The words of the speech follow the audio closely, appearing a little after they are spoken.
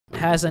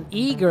has an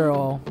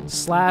e-girl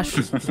slash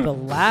the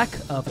lack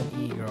of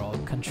an e-girl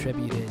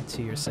contributed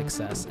to your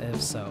success?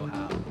 If so,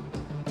 how?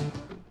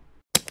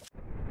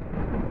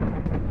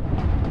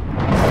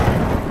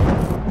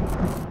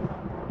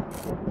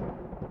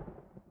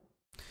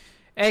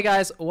 Hey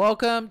guys,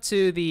 welcome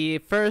to the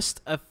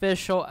first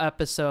official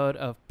episode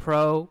of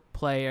Pro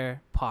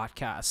Player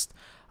Podcast.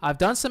 I've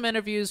done some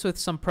interviews with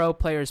some pro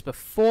players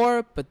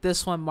before, but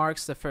this one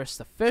marks the first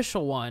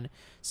official one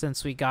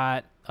since we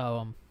got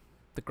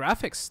the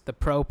graphics, the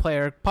Pro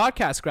Player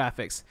Podcast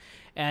graphics.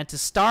 And to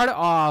start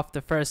off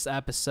the first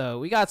episode,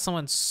 we got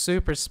someone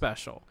super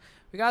special.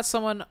 We got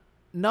someone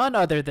none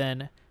other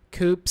than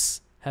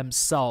Koopss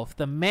himself,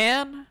 the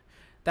man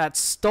that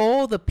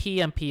stole the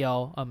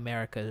PMPL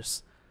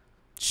Americas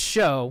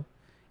show,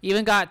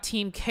 even got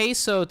Team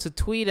Queso to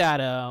tweet at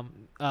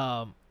him,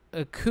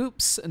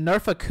 Koopss,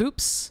 nerf a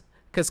Koopss,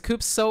 because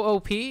Koopss so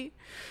OP.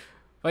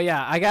 But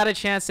yeah, I got a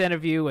chance to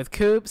interview with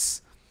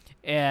Koopss,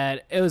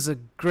 and it was a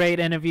great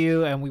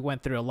interview, and we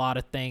went through a lot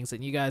of things,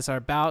 and you guys are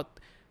about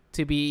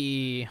to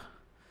be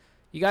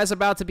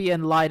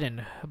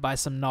enlightened by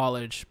some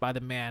knowledge by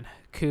the man,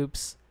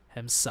 Koopss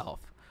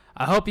himself.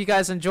 I hope you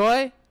guys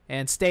enjoy,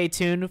 and stay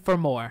tuned for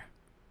more.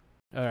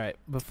 All right,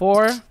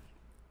 before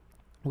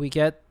we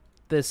get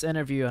this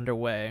interview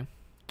underway,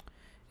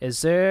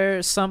 is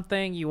there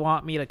something you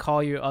want me to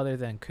call you other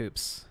than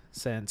Koopss,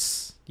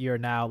 since you're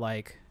now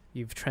like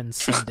you've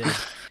transcended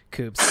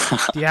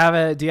Koopss? Do you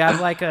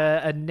have like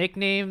a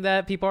nickname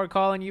that people are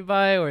calling you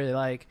by, or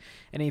like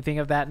anything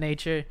of that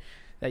nature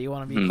that you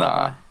want to be called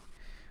by?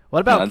 What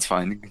about that's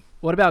fine.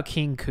 What about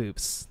King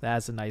Koopss? That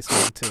has a nice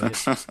ring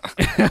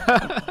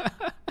to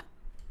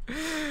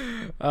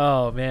it.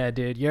 Oh man,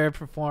 dude, your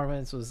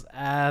performance was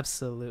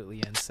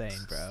absolutely insane,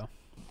 bro.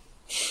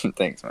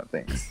 Thanks, man.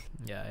 Thanks.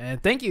 Yeah,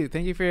 and thank you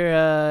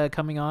for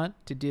coming on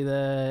to do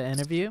the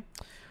interview.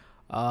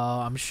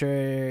 I'm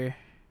sure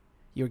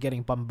you're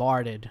getting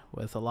bombarded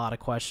with a lot of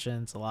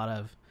questions, a lot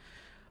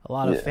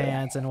of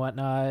fans and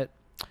whatnot.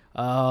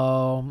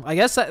 I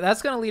guess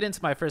that's gonna lead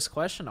into my first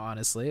question,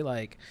 honestly.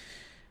 Like,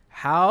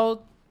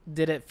 how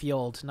did it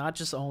feel to not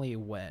just only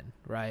win,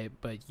 right,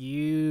 but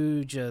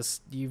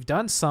you've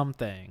done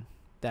something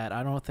that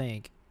I don't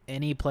think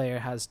any player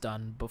has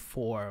done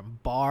before,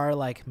 bar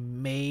like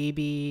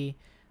maybe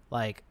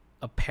like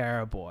a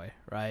Paraboy,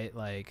 right?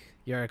 Like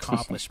your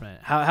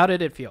accomplishment. How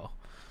did it feel?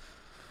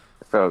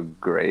 It felt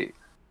great.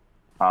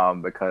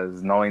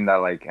 Because knowing that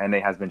like NA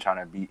has been trying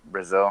to beat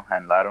Brazil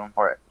and Latin,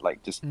 or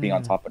like just being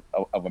on top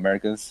of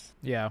Americas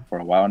for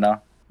a while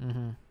now.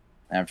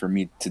 And for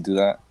me to do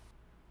that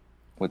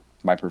with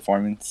my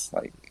performance,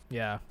 like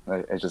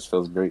it just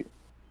feels great.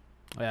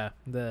 Yeah,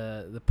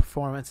 the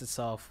performance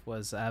itself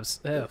was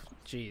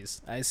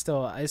jeez. I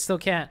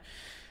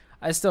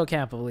still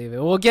can't believe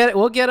it. We'll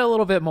get a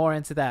little bit more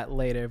into that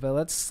later, but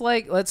let's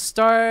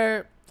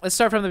start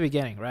from the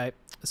beginning, right?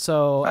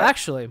 So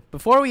actually,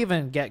 before we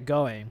even get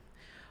going,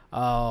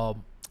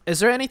 is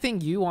there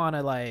anything you want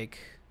to like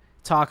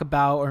talk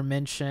about or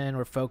mention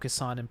or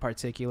focus on in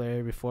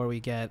particular before we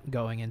get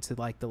going into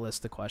like the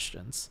list of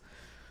questions?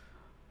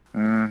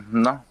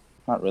 No,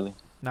 not really.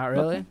 Not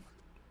really? Nothing.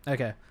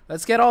 Okay,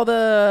 let's get all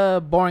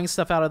the boring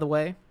stuff out of the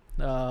way.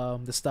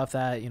 The stuff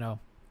that,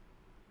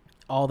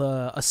 all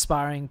the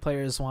aspiring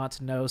players want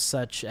to know,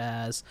 such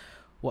as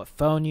what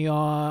phone you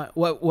on,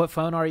 what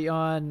phone are you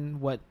on,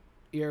 what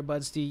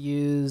earbuds do you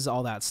use,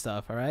 all that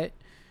stuff, all right?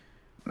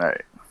 All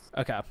right.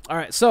 Okay. All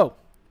right. So,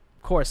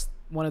 of course,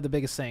 one of the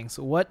biggest things,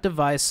 what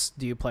device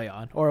do you play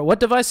on? Or what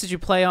device did you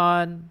play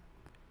on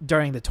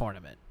during the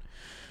tournament?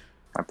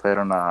 I played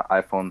on an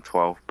iPhone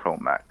 12 Pro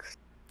Max.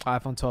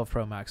 iPhone 12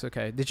 Pro Max.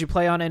 Okay. Did you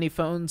play on any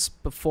phones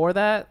before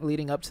that,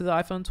 leading up to the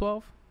iPhone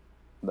 12?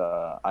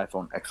 The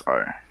iPhone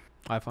XR.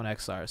 iPhone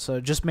XR. So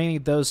just mainly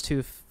those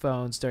two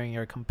phones during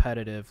your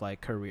competitive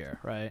like career,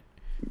 right?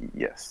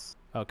 Yes.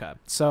 Okay.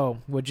 So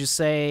would you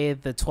say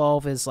the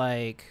 12 is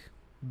like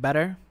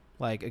better,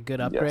 like a good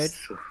upgrade?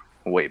 Yes.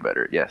 Way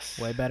better. Yes.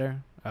 Way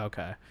better.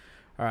 Okay.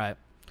 All right.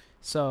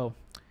 So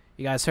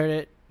you guys heard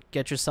it.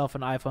 Get yourself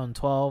an iPhone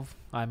 12.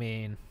 I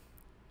mean,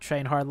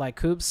 train hard like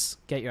Koopss,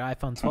 get your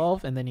iPhone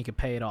 12, and then you can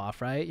pay it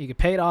off, right? You can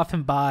pay it off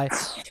and buy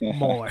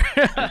more.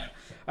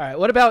 All right.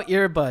 What about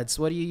earbuds?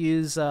 What do you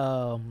use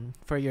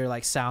for your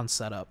like sound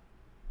setup?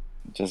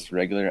 Just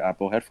regular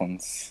Apple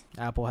headphones.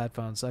 Apple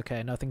headphones.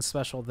 Okay. Nothing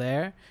special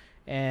there.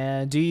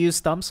 And do you use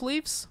thumb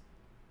sleeves?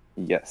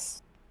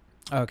 Yes.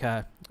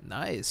 Okay.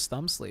 Nice.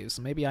 Thumb sleeves.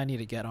 Maybe I need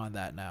to get on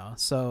that now.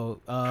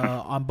 So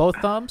on both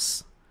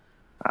thumbs?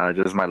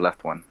 Just my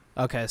left one.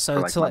 Okay, so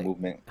like, to like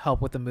movement.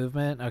 help with the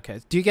movement. Okay.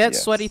 Do you get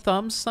sweaty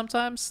thumbs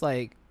sometimes?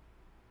 Like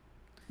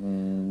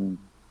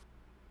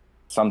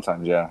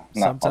sometimes, yeah.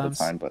 Not all the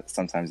time, but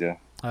sometimes, yeah.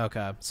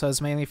 Okay. So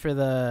it's mainly for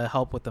the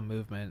help with the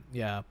movement.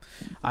 Yeah.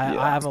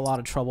 I have a lot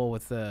of trouble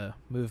with the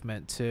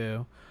movement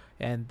too.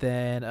 And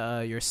then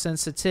your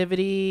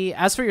sensitivity.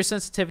 As for your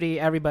sensitivity,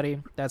 everybody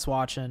that's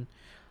watching,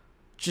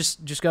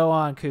 just go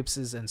on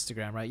Koopps'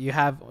 Instagram, right? You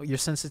have your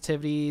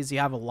sensitivities. You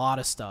have a lot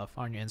of stuff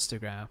on your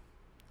Instagram.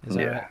 Is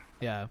that right?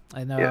 Yeah,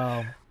 I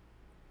know.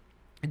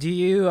 Do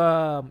you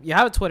you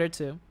have a Twitter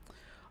too?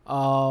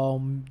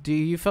 Do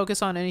you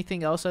focus on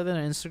anything else other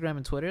than Instagram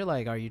and Twitter?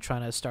 Like, are you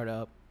trying to start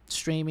up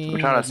streaming? I'm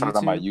trying like to start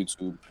on my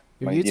YouTube.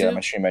 Your YouTube? My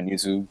stream at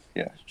YouTube.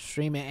 Yeah.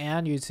 Streaming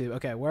and YouTube.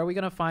 Okay, where are we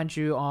gonna find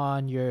you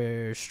on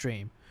your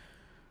stream?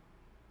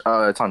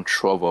 It's on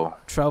Trovo.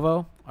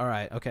 Trovo. All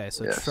right. Okay.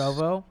 So yes.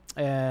 Trovo,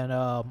 and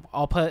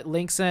I'll put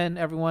links in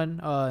everyone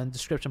in the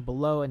description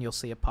below, and you'll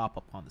see it pop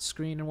up on the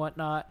screen and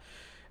whatnot.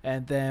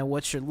 And then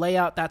what's your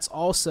layout? That's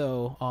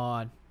also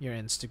on your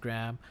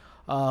Instagram.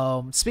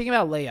 Speaking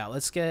about layout,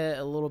 let's get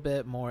a little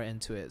bit more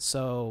into it.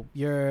 So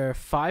your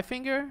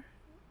 5-finger.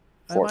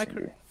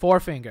 Four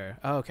finger.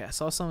 Oh, okay. I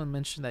saw someone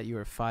mention that you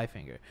were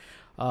 5-finger.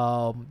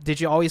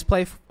 Did you always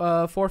play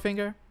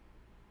 4-finger?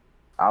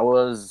 I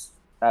was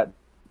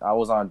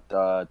on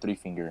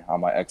 3-finger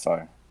on my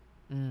XR.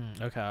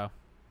 Okay.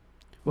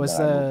 Was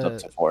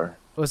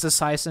the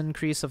size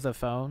increase of the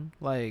phone,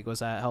 like, was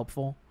that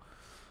helpful?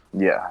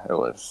 Yeah, it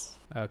was.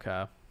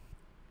 Okay.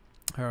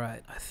 All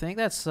right. I think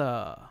that's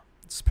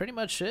pretty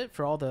much it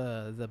for all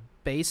the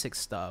basic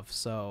stuff.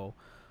 So,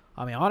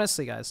 I mean,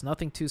 honestly, guys,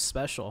 nothing too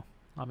special.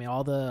 I mean,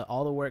 all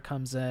the work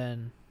comes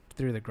in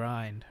through the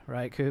grind,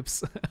 right,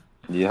 Koopss?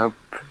 Yep.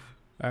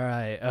 All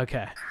right.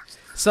 Okay.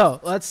 So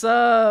let's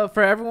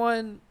for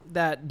everyone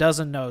that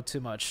doesn't know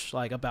too much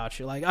like about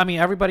you, like, I mean,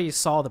 everybody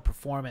saw the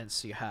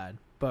performance you had,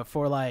 but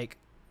for like,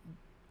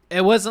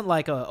 it wasn't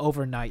like a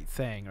overnight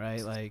thing,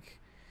 right? Like,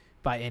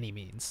 by any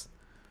means.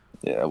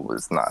 Yeah, it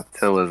was not.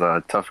 It was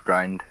a tough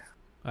grind.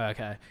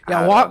 Okay.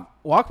 Yeah.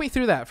 Walk me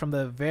through that from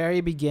the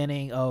very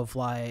beginning of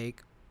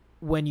like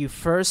when you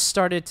first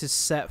started to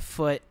set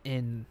foot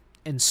in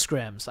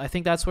scrims. I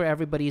think that's where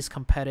everybody's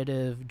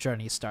competitive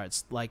journey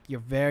starts. Like your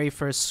very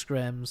first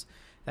scrims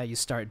that you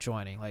start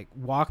joining. Like,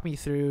 walk me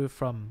through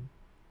from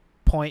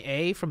point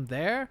A from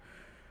there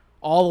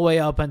all the way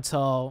up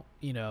until,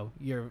 you know,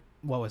 your,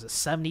 what was it,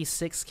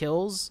 76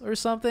 kills or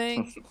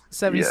something?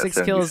 76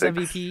 yeah, kills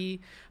MVP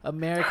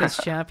Americas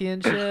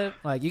Championship.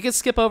 Like, you can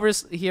skip over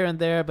here and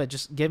there, but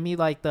just give me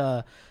like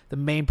the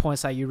main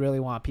points that you really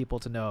want people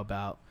to know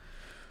about.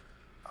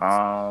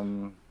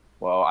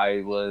 Well,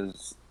 I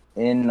was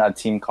in a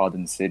team called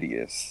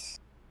Insidious.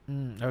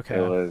 Okay.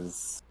 It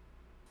was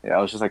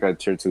just like a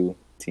tier 2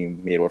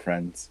 team made with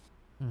friends.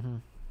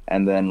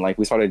 And then like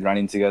we started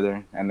grinding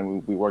together, and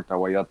then we worked our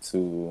way up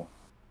to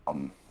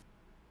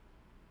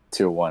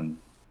tier 1.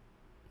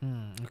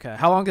 Okay.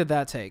 How long did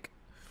that take?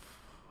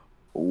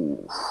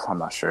 Ooh, I'm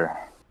not sure.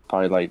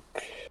 Probably like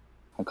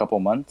a couple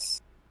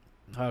months.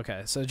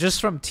 Okay, so just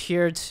from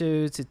tier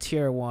 2 to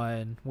tier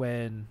 1,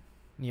 when,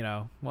 you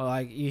know, well,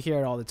 like, you hear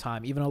it all the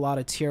time. Even a lot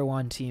of tier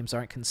 1 teams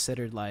aren't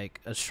considered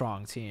like a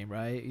strong team,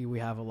 right? We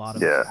have a lot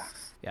of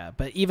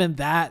but even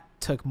that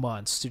took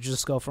months to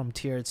just go from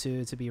tier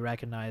 2 to be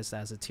recognized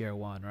as a tier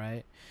 1,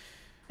 right?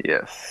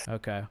 Yes.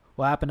 Okay.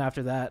 What happened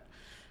after that?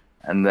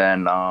 And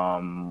then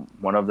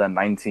one of the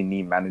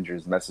 19E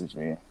managers messaged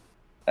me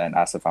and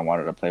asked if I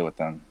wanted to play with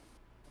them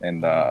in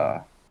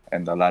the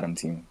LATAM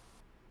team.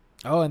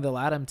 Oh, in the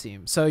LATAM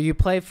team. So you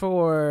play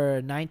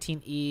for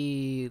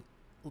 19E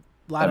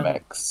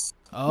LATAM. MX.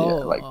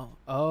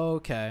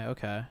 Oh, yeah,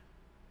 okay.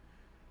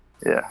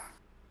 Yeah.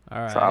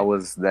 All right. So I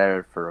was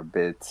there for a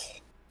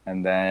bit,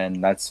 and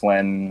then that's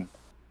when,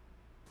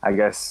 I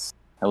guess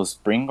it was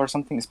Spring or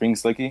something. Spring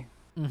Slicky.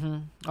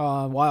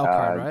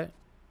 Wildcard, right?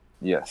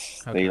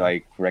 Yes. Okay. They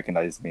like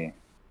recognized me,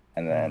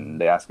 and then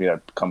they asked me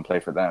to come play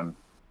for them.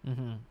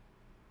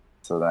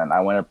 So then I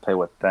went to play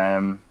with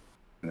them,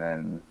 and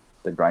then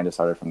the grind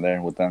started from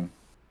there with them.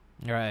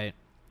 Right.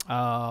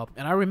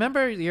 And I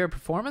remember your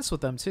performance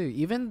with them too.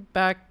 Even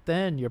back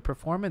then, your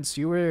performance,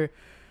 you were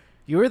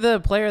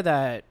the player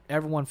that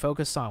everyone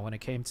focused on when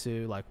it came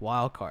to like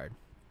wildcard,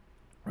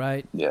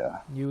 right?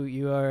 Yeah.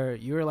 You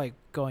were like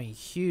going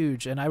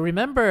huge, and I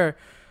remember,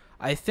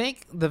 I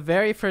think the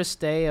very first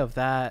day of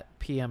that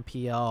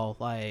PMPL,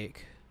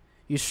 like,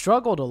 you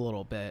struggled a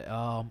little bit.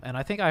 And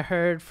I think I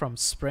heard from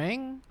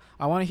Spring.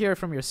 I want to hear it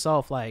from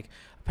yourself. Like,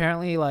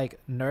 apparently, like,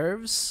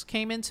 nerves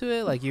came into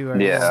it. Like, you were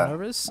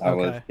nervous. I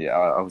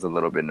was a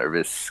little bit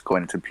nervous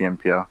going into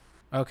PMPL.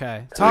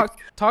 Okay.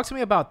 Talk to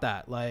me about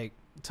that. Like,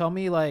 tell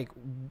me, like,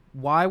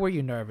 why were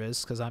you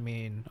nervous? Because, I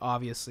mean,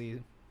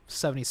 obviously,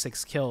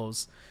 76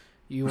 kills.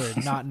 You were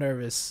not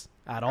nervous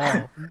at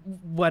all.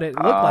 What it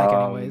looked like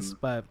anyways.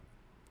 But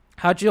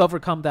how'd you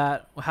overcome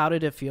that? How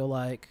did it feel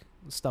like?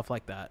 Stuff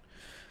like that.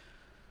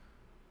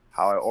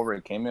 How I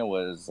overcame it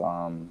was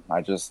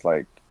I just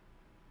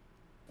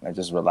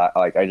relaxed.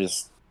 Like, I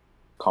just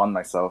calmed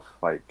myself.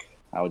 Like,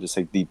 I would just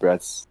take deep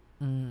breaths.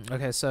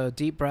 Okay, so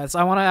deep breaths.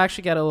 I want to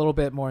actually get a little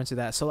bit more into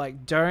that. So,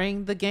 like,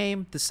 during the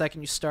game, the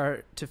second you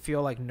start to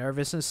feel like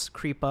nervousness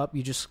creep up,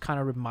 you just kind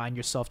of remind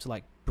yourself to,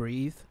 like,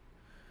 breathe.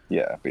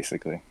 Yeah,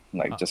 basically.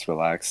 Like, just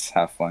relax,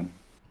 have fun.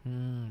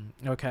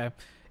 Okay.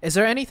 Is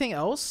there anything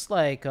else,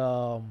 like,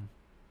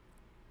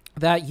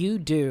 that you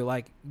do,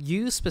 like,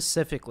 you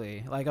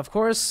specifically? Like, of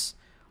course,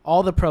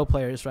 all the pro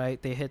players, right?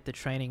 They hit the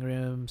training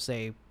rooms,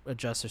 they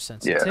adjust their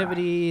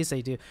sensitivities,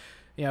 they do,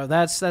 you know,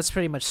 that's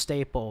pretty much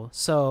staple.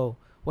 So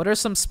what are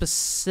some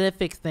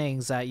specific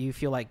things that you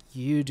feel like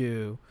you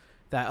do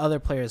that other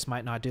players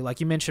might not do? Like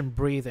you mentioned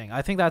breathing.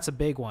 I think that's a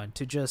big one,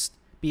 to just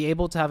be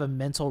able to have a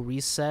mental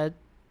reset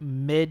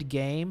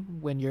mid-game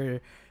when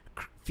you're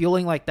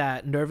feeling like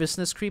that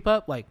nervousness creep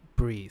up, like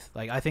breathe.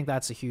 Like I think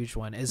that's a huge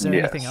one. Is there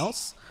anything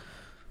else?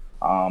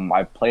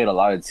 I played a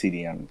lot of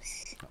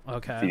TDMs.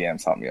 Okay.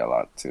 TDMs helped me a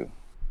lot too.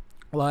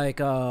 Like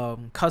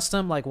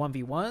custom, like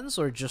 1v1s,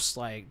 or just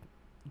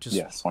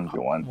yes,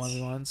 1v1s.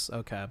 1v1s.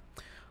 Okay.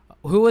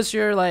 Who was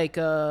your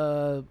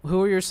who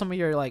were some of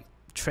your like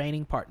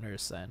training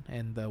partners then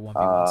in the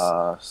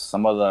 1v1s?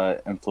 Some of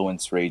the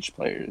Influence Rage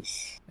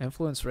players.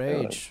 Influence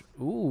Rage.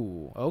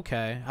 Ooh,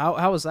 okay.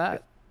 How was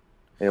that?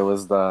 It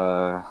was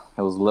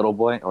Little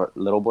Boy,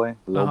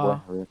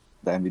 the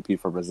MVP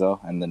for Brazil,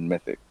 and then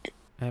Mythic.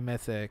 And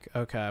Mythic.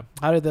 Okay.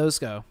 How did those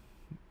go?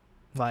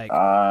 Like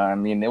I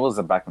mean, it was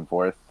a back and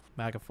forth.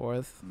 Back and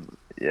forth.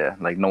 Yeah,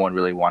 like no one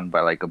really won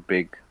by like a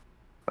big,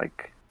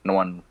 like no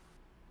one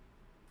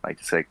like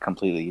just like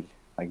completely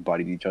like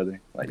bodied each other.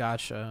 Like,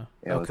 gotcha.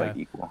 It was like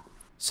equal.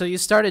 So you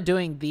started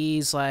doing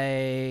these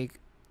like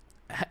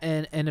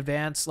in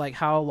advance, like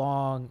how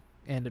long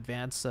in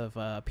advance of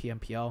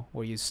PMPL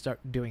where you start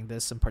doing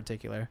this in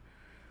particular?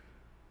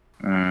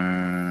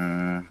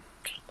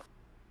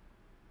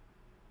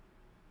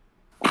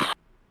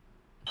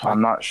 I'm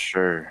not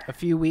sure. A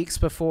few weeks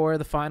before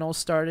the finals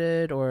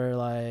started, or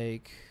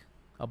like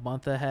a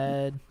month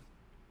ahead?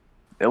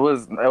 It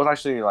was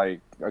actually like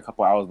a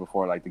couple hours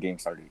before like the game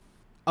started.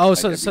 Oh,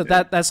 like so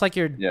that's like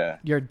your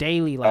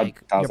daily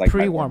like that your like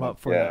pre warm up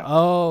for it.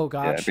 Oh,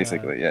 gotcha. Yeah,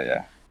 basically,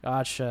 yeah.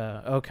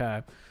 Gotcha.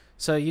 Okay,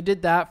 so you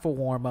did that for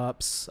warm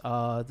ups.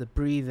 The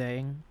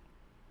breathing.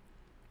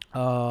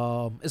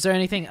 Is there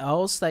anything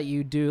else that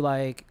you do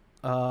like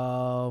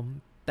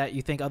that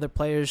you think other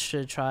players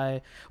should try?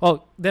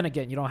 Well, then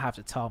again, you don't have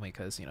to tell me,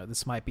 because you know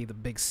this might be the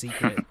big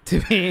secret to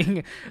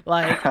being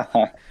like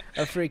a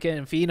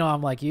freaking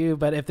phenom like you.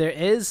 But if there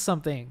is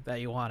something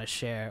that you want to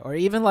share, or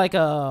even like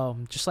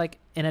just like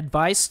an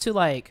advice to,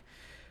 like,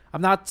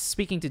 I'm not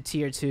speaking to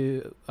tier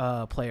 2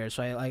 players,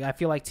 right? Like I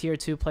feel like tier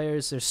 2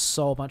 players, there's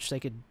so much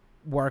they could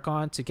work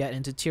on to get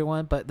into tier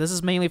 1, but this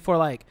is mainly for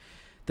like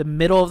the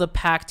middle of the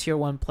pack tier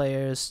 1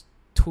 players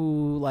to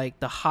like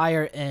the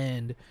higher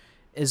end.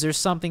 Is there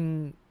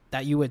something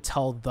that you would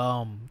tell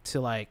them to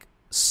like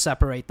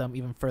separate them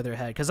even further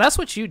ahead? Because that's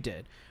what you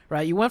did,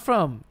 right? You went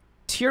from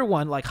tier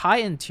 1, like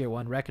high end tier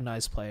 1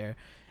 recognized player,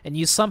 and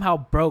you somehow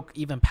broke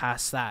even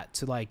past that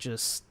to like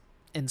just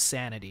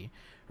insanity,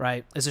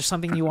 right? Is there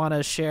something you want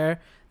to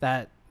share,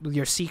 that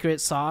your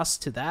secret sauce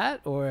to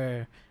that,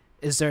 or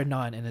is there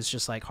none and it's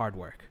just like hard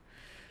work?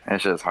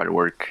 It's just hard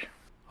work.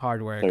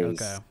 Hard work.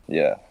 Okay.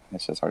 Yeah,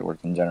 it's just hard work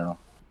in general.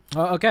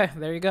 Oh, okay.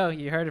 There you go.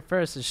 You heard it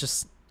first.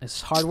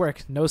 It's hard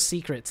work. No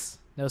secrets.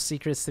 No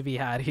secrets to be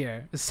had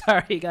here.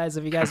 Sorry, guys,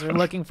 if you guys are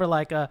looking for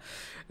like a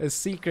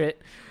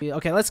secret.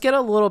 Okay, let's get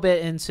a little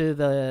bit into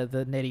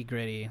the nitty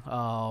gritty.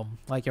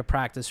 Like your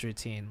practice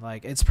routine.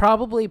 Like it's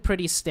probably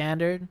pretty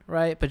standard,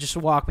 right? But just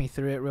walk me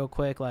through it real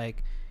quick.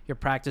 Like your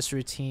practice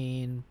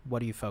routine. What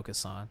do you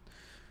focus on?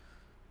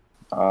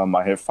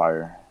 My hip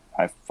fire.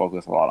 I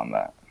focus a lot on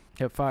that.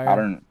 Hip fire. I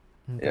don't.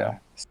 Okay. Yeah.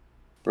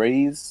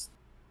 Sprays.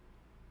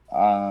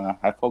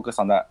 I focus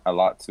on that a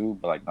lot too,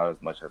 but like not as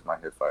much as my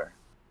hip fire.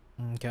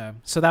 Okay,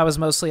 so that was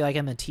mostly like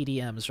in the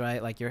TDMs,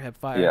 right? Like your hip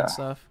fire and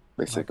stuff.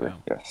 Basically, okay.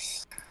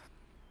 Yes.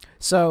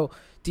 So,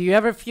 do you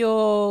ever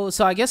feel?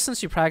 So, I guess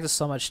since you practice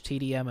so much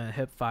TDM and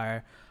hip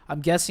fire,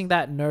 I'm guessing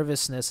that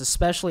nervousness,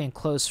 especially in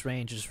close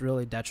range, is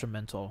really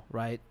detrimental,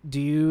 right?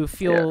 Do you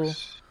feel?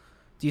 Yes.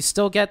 Do you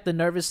still get the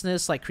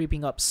nervousness like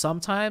creeping up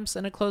sometimes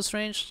in a close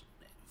range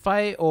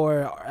fight,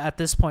 or at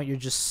this point you're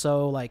just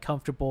so like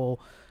comfortable?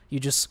 You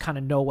just kind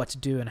of know what to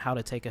do and how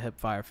to take a hip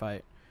fire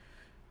fight.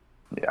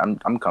 Yeah,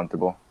 I'm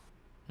comfortable.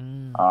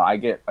 I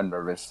get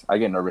nervous. I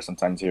get nervous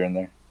sometimes here and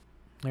there.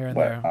 Here and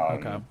there.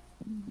 Okay.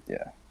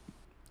 Yeah.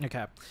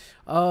 Okay.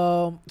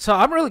 So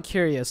I'm really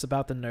curious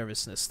about the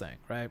nervousness thing,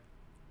 right?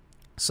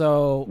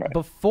 So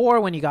before,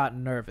 when you got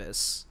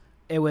nervous,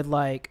 it would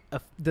like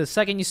the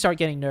second you start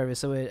getting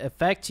nervous, it would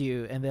affect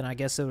you, and then I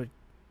guess it would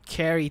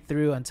carry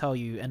through until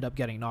you end up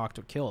getting knocked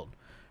or killed,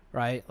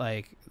 right?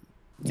 Like.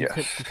 You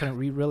couldn't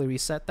really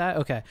reset that?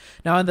 Okay.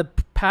 Now, in the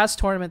past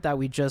tournament that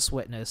we just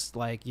witnessed,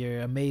 like your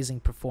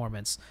amazing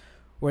performance,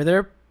 were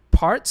there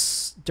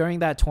parts during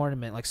that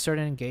tournament, like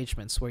certain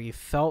engagements, where you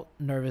felt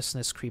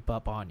nervousness creep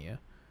up on you?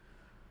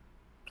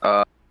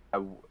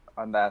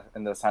 In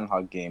the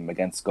Sandhog game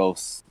against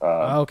Ghosts.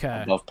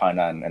 Okay. Above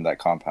Painan and that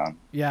compound.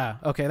 Yeah.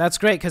 Okay, that's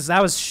great, because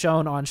that was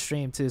shown on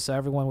stream too, so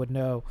everyone would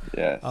know.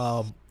 Yeah.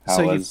 I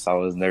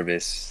was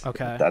nervous.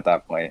 Okay. At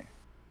that point.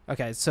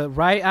 Okay, so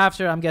right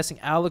after, I'm guessing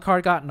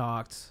Alucard got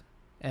knocked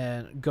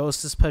and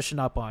Ghost is pushing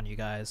up on you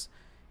guys,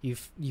 you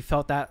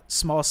felt that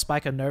small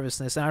spike of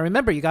nervousness. And I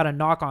remember you got a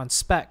knock on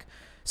Spec.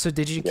 So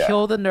did you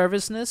kill the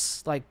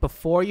nervousness like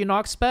before you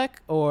knocked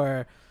Spec,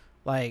 or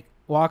like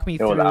walk me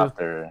through?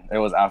 It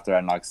was after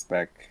I knocked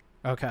Spec.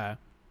 Okay.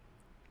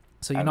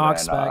 So you knocked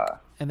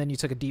Spec and then you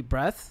took a deep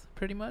breath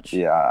pretty much?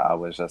 Yeah, I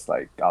was just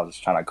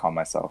trying to calm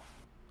myself.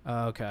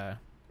 Okay.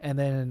 And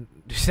then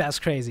that's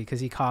crazy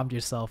because you calmed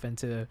yourself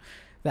into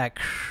that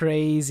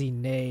crazy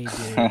nade,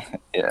 dude.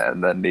 Yeah,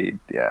 that nade,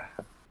 yeah.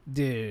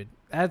 Dude,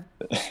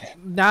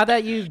 now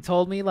that you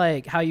told me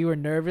like how you were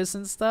nervous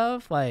and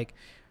stuff, like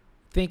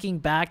thinking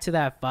back to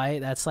that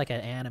fight, that's like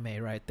an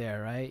anime right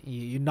there, right?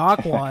 You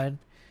knock one,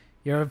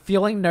 you're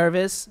feeling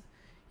nervous,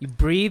 you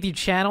breathe, you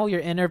channel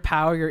your inner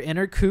power, your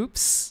inner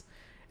Koopss.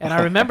 And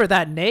I remember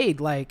that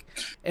nade, like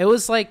it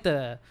was like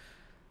the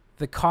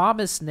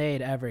calmest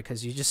nade ever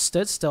because you just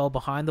stood still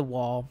behind the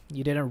wall.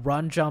 You didn't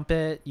run jump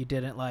it, you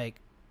didn't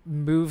like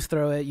move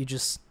through it, you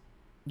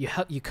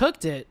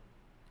cooked it,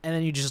 and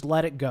then you just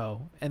let it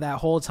go. And that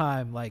whole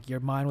time, like your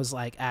mind was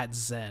like at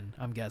zen,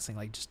 I'm guessing,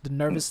 like just the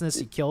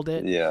nervousness, you killed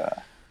it. Yeah.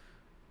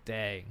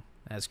 Dang,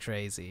 that's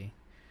crazy.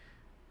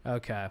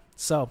 Okay,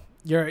 so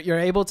you're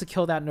able to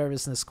kill that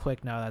nervousness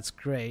quick now. That's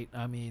great.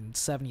 I mean,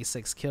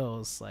 76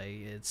 kills, like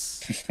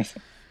it's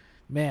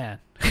man.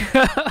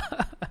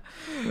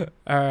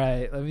 All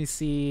right, let me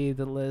see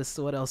the list.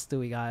 What else do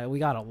we got? We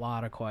got a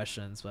lot of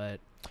questions,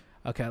 but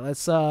okay,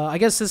 let's I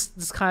guess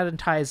this kind of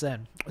ties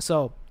in.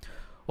 So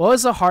what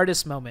was the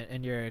hardest moment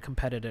in your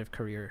competitive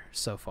career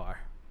so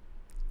far?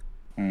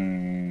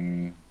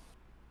 By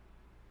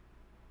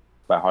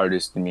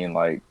hardest, you mean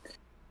like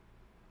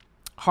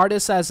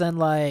hardest as in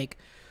like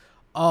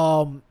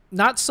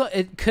not so,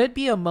 it could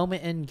be a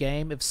moment in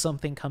game if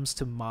something comes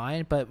to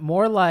mind, but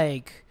more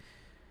like,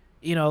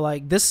 you know,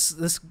 like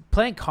this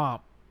playing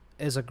comp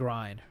is a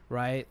grind,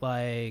 right?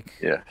 Like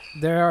yeah,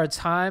 there are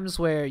times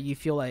where you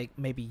feel like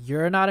maybe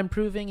you're not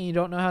improving and you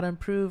don't know how to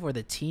improve, or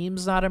the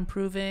team's not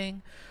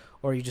improving,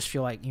 or you just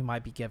feel like you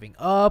might be giving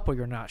up, or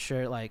you're not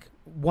sure. Like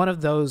one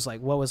of those,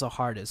 like what was the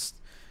hardest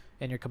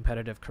in your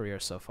competitive career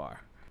so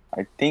far?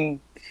 I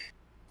think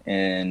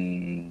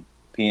in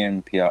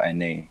PMPL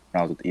NA when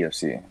I was with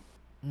EFC.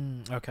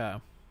 Okay.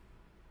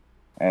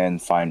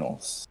 And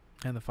finals.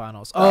 And the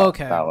finals. Oh,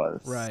 okay. That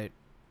was right.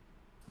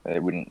 I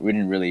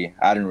didn't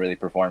really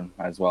perform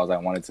as well as I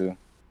wanted to.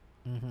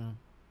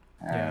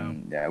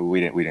 And yeah,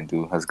 we didn't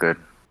do as good.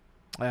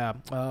 Yeah.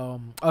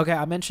 Okay,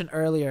 I mentioned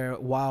earlier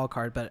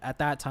wildcard, but at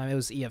that time it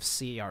was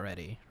EFC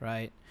already,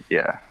 right?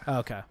 Yeah.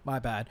 Okay, my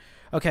bad.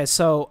 Okay,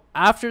 so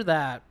after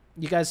that,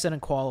 you guys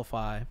didn't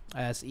qualify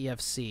as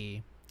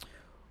EFC.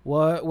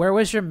 Where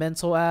was your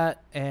mental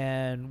at,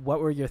 and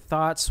what were your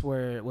thoughts?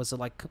 Was it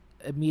like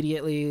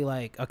immediately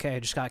like, okay, I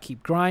just gotta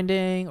keep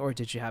grinding, or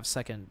did you have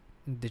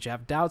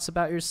doubts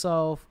about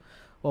yourself?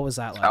 What was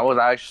that like? I was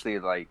actually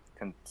like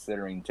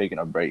considering taking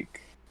a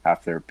break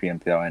after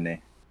PMPL NA.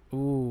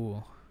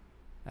 Ooh,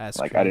 that's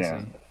like crazy.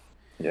 I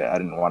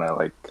didn't want to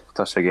like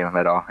touch the game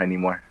at all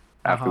anymore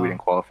after we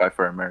didn't qualify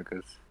for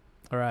Americas.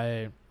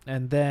 Right,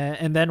 and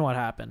then what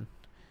happened?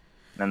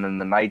 And then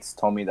the Knights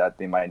told me that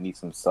they might need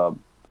some sub.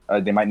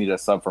 They might need a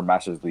sub for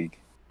Masters League.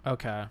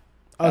 Okay.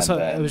 Oh, and so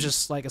then, it was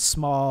just like a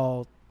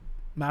small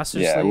Masters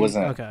League? Yeah, it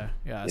wasn't. Okay.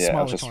 Yeah, a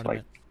smaller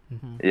tournament.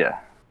 Like,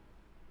 yeah.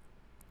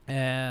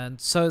 And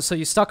so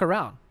you stuck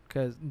around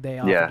because they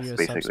offered you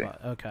a sub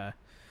spot. Okay.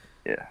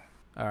 Yeah.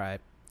 All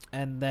right.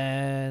 And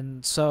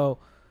then so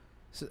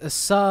a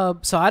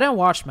sub. So I didn't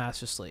watch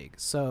Masters League.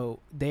 So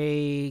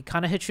they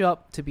kind of hit you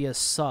up to be a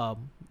sub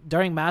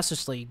during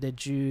Masters League.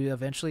 Did you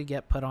eventually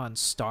get put on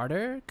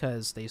starter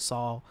because they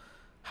saw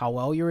how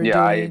well you were doing?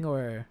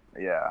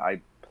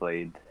 I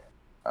played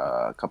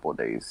a couple of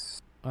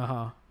days.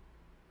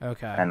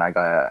 Okay. And I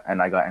got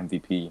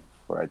MVP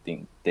for I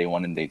think day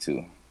 1 and day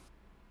 2.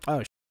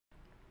 Oh.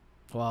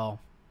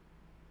 Well.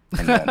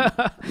 And then,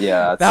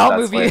 yeah,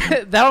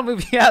 that'll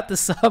move you out the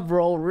sub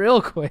role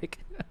real quick.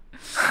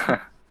 Damn.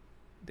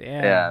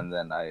 Yeah, and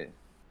then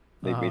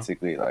they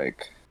basically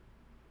like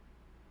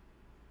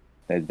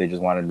they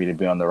just wanted me to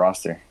be on the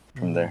roster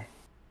from there.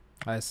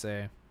 I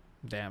see.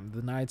 Damn,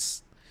 the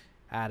Knights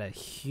had a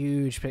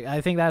huge pick.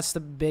 I think that's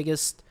the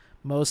biggest,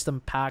 most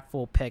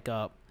impactful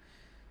pickup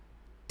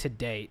to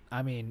date.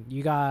 I mean,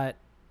 you got.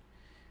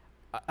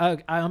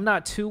 I'm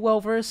not too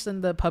well versed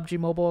in the PUBG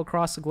Mobile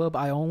across the globe.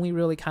 I only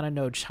really kind of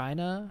know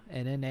China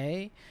and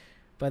NA,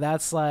 but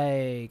that's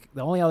like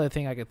the only other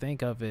thing I could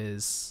think of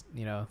is,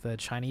 you know, the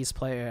Chinese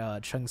player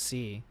Chung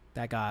Si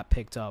that got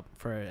picked up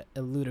for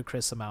a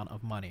ludicrous amount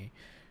of money,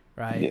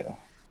 right? Yeah.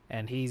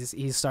 And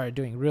he's started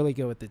doing really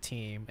good with the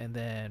team. And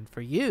then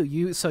for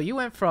you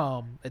went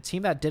from a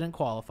team that didn't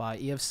qualify,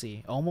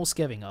 EFC, almost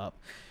giving up,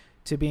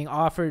 to being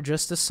offered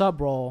just a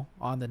sub role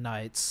on the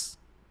Knights,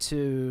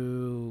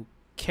 to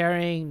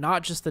carrying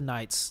not just the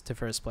Knights to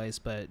first place,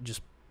 but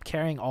just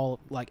carrying all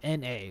like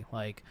NA,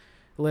 like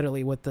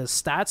literally with the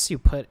stats you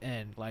put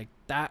in, like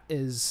that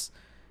is,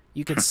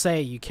 you could say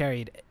you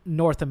carried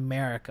North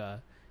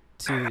America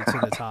to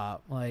the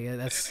top. Like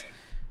that's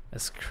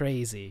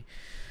crazy.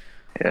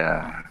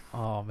 Yeah.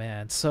 Oh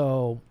man.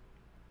 So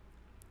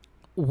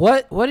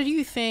what do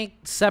you think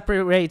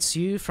separates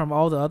you from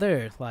all the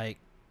other like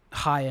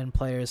high end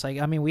players? Like,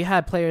 I mean, we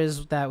had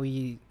players that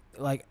we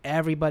like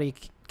everybody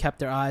kept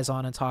their eyes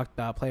on and talked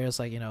about players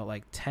like,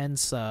 like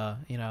Tensa,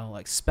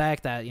 like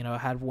Spec that,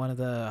 had one of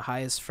the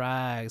highest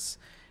frags.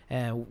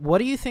 And what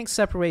do you think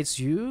separates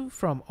you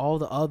from all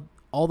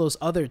those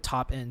other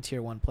top end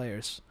tier 1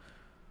 players?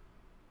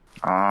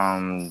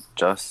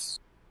 Just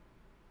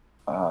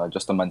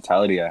the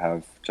mentality I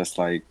have, just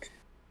like,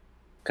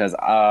 cause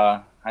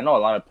I know a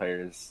lot of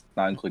players,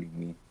 not including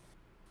me,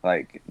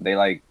 like they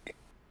like,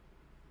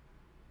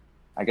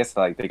 I guess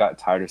like they got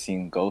tired of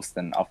seeing Ghost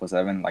and Alpha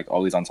 7 like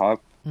always on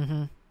top.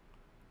 Mm-hmm.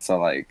 So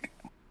like,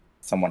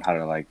 someone had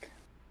to like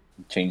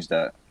change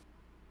that,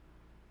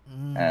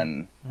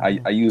 and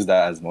I use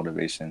that as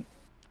motivation.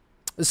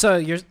 So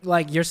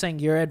you're saying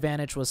your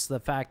advantage was the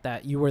fact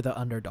that you were the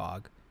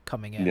underdog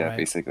coming in, yeah, right?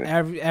 Basically.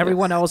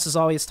 Everyone else is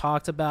always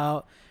talked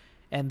about,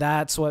 and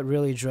that's what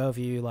really drove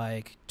you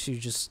like to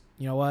just,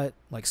 you know what,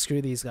 like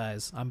screw these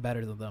guys, I'm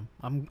better than them.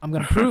 I'm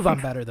gonna prove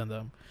I'm better than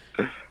them,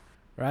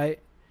 right?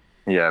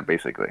 Yeah,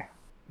 basically.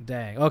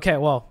 Dang. Okay,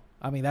 well,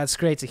 I mean that's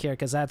great to hear,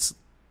 because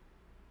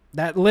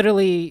that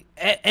literally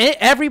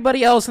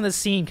everybody else in the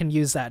scene can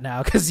use that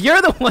now, because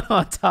you're the one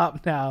on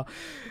top now.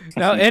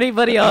 Now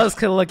anybody else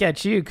can look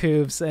at you,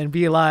 Koopss, and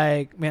be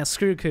like, man,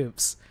 screw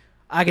Koopss,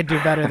 I could do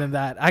better than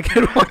that. I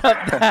could one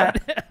up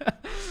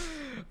that.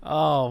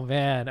 Oh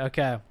man.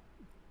 Okay,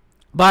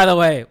 by the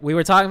way, we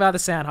were talking about the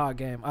Sandhawk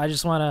game. I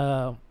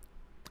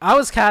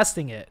was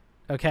casting it,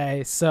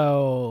 okay?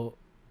 So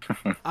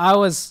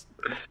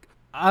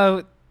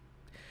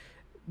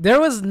there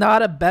was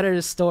not a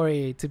better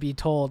story to be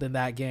told in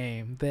that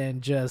game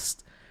than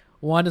just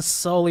one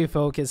solely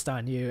focused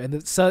on you. And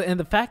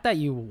the fact that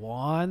you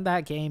won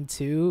that game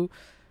too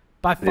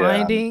by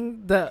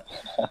finding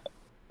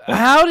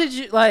how did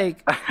you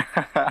like,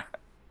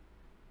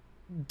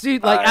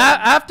 dude, like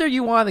after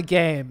you won the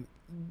game,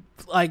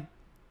 like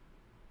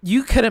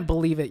you couldn't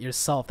believe it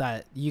yourself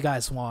that you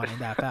guys won in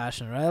that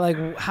fashion, right? Like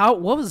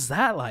what was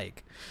that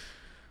like?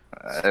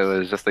 It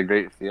was just a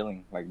great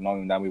feeling, like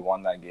knowing that we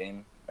won that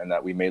game and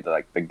that we made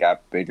the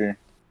gap bigger.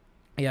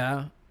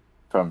 Yeah.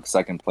 From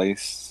second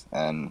place,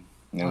 and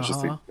it was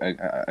just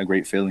a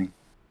great feeling.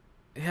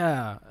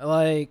 Yeah,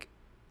 like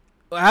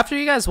after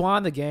you guys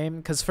won the game,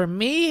 because for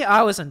me,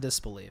 I was in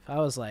disbelief. I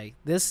was like,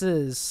 this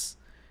is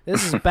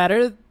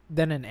better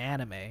than an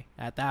anime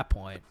at that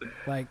point.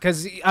 Like,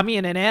 because I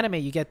mean, in anime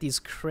you get these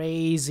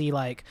crazy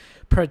like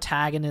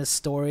protagonist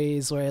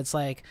stories where it's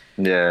like,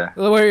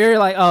 where you're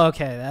like, oh,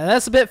 okay,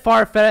 that's a bit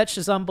far-fetched,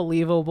 it's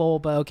unbelievable,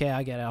 but okay,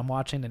 I get it, I'm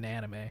watching an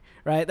anime,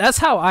 right? That's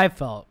how I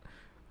felt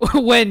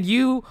when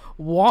you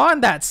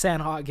won that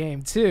Sandhawk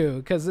game too,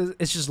 because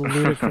it's just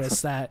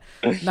ludicrous that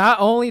not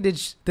only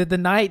did the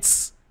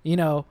Knights,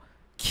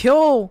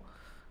 kill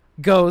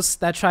Ghosts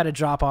that tried to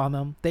drop on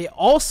them, they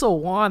also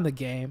won the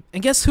game.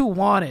 And guess who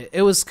won it?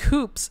 It was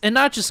Koopss. And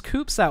not just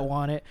Koopss that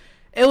won it.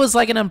 It was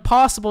like an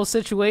impossible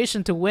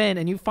situation to win,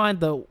 and you find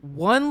the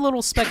one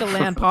little speck of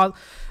land.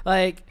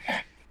 Like,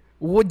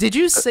 did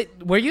you say?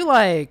 Were you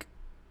like,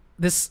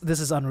 this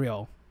is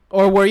unreal,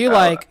 or were you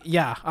like,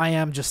 yeah, I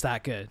am just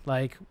that good?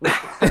 Like,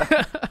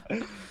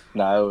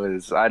 no, it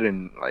was. I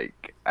didn't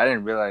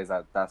realize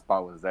that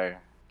spot was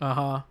there.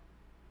 And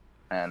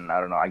I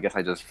don't know. I guess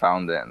I just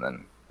found it, and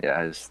then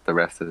the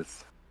rest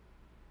is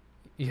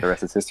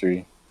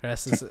history. The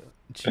rest is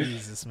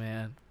Jesus,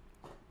 man.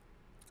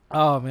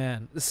 Oh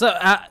man. So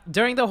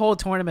during the whole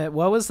tournament,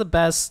 what was the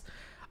best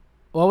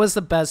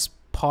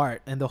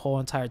part in the whole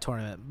entire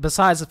tournament,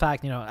 besides the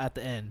fact at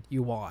the end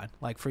you won?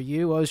 Like, for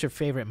you, what was your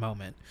favorite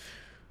moment?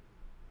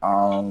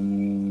 I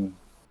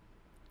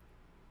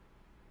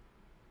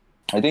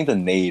think the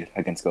nade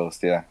against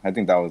Ghost. Yeah, I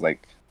think that was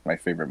like my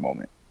favorite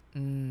moment.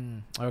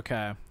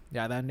 Okay.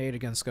 Yeah, that nade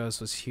against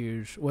Ghost was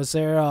huge. Was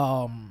there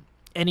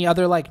any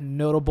other like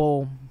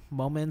notable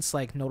moments,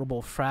 like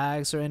notable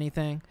frags or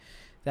anything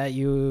that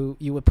you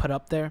would put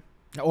up there,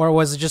 or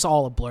was it just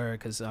all a blur?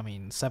 Because I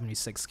mean,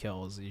 76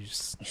 kills,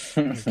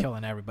 you're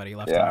killing everybody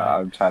left and right.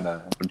 I'm trying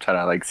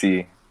to like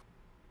see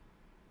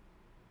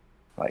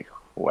like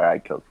where I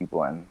kill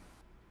people and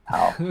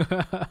how.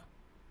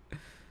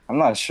 I'm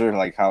not sure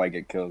like how I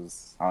get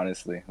kills,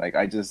 honestly. Like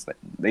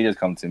they just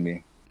come to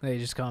me. They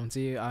just come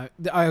to you.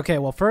 Okay,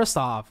 well, first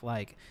off,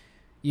 like,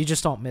 you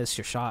just don't miss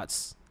your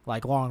shots,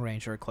 like long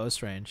range or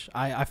close range.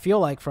 I feel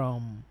like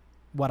from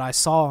what I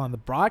saw on the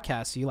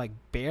broadcast, you like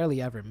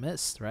barely ever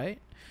missed, right?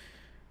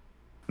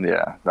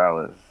 Yeah, that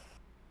was.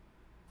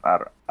 I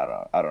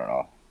don't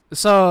know.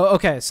 So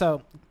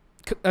so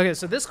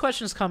this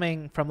question is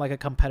coming from like a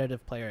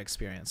competitive player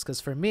experience, because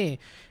for me,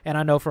 and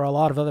I know for a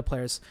lot of other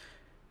players,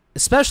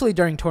 especially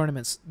during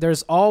tournaments,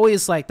 there's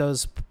always like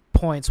those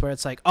points where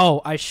it's like,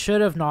 oh, I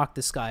should have knocked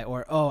this guy,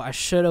 or oh, I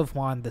should have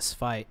won this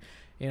fight.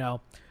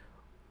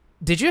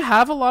 Did you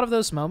have a lot of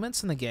those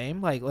moments in the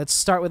game? Like, let's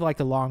start with like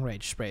the long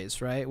range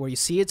sprays, right, where you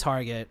see a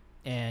target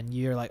and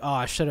you're like, oh,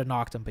 I should have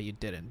knocked him, but you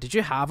didn't. Did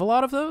you have a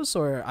lot of those,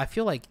 or I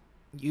feel like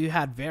you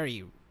had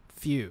very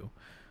few?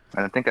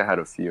 I think I had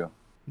a few.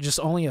 Just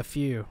only a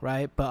few,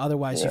 right? But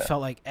otherwise, you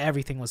felt like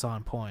everything was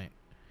on point.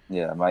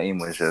 Yeah, my aim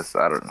was just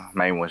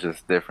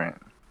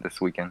different this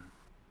weekend.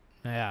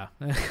 Yeah.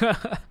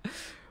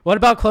 What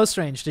about close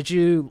range? Did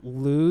you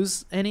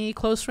lose any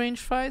close range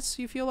fights,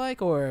 you feel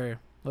like, or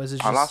was it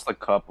just... I lost a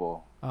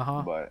couple,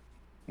 Uh-huh. but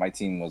my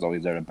team was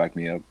always there to back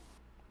me up.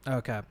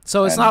 Okay.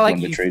 So it's and not like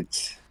win the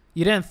trades.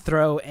 You didn't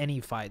throw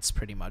any fights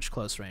pretty much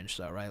close range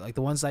though, right? Like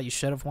the ones that you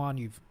should have won,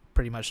 you've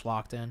pretty much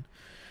locked in.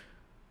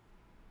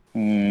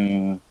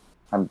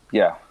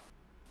 Yeah.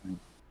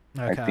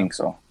 Okay. I think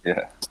so.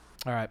 Yeah.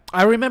 All right.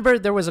 I remember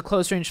there was a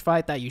close range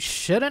fight that you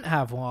shouldn't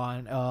have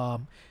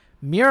won.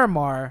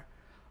 Miramar,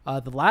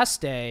 the last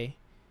day,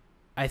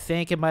 I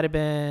think it might have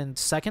been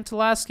second to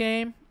last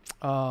game.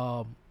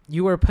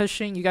 You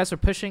guys were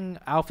pushing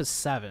Alpha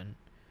 7.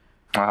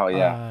 Oh,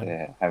 yeah.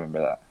 Yeah, I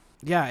remember that.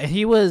 Yeah, and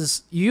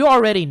you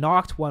already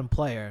knocked one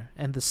player,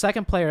 and the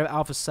second player of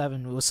Alpha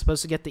 7 was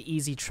supposed to get the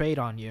easy trade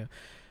on you.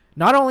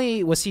 Not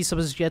only was he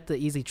supposed to get the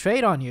easy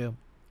trade on you,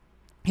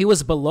 he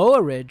was below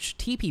a ridge,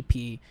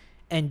 TPP,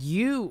 and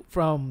you,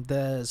 from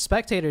the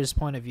spectator's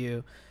point of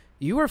view,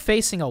 you were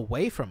facing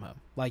away from him.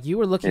 Like, you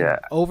were looking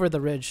over the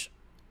ridge,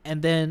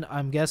 and then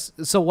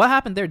so what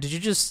happened there? Did you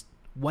just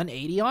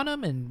 180 on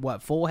him and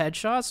full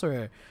headshots,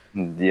 or?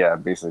 Yeah,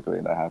 basically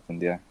that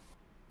happened, yeah.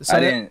 So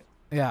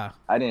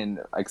I didn't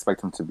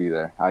expect him to be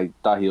there. I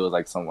thought he was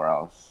like somewhere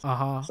else.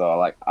 So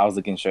like I was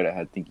looking straight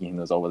ahead, thinking he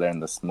was over there in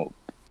the smoke.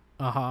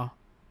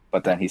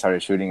 But then he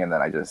started shooting, and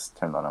then I just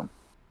turned on him.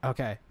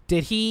 Okay.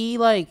 Did he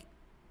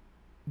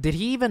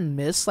even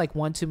miss like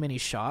one too many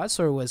shots,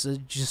 or was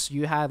it just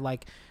you had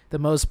like the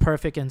most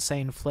perfect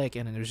insane flick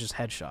and it was just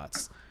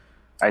headshots?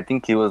 I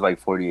think he was like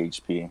 40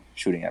 HP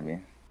shooting at me,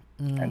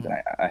 and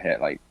then I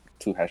hit like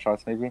 2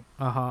 headshots maybe.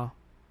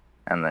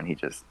 And then he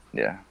just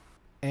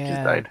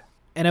died.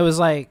 And it was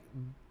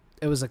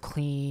a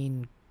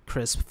clean,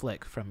 crisp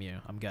flick from you,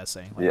 I'm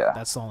guessing. Like,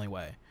 that's the only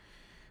way.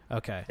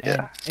 Okay.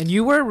 Yeah. And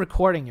you were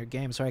recording your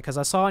games, right? Because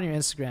I saw on your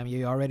Instagram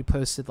you already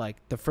posted like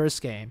the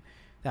first game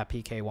that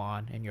PK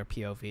won in your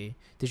POV.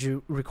 Did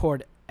you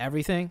record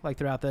everything like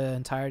throughout the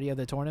entirety of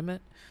the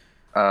tournament?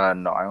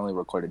 No, I only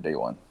recorded day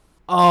 1.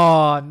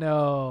 Oh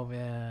no,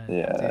 man.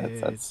 Yeah,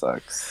 that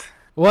sucks.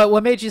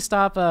 What made you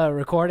stop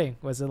recording?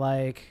 Was it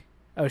like,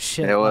 oh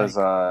shit, it was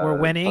we're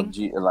winning?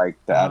 PUBG, like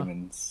the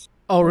admins.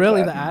 Oh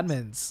really, the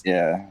admins?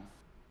 Yeah.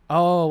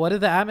 Oh, what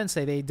did the admins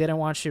say? They didn't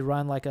want you to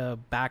run like a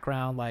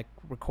background like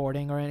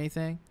recording or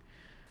anything?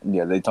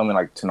 Yeah, they told me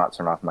like to not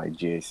turn off my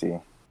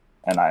GAC.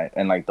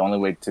 And like the only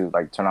way to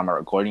like turn on my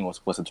recording was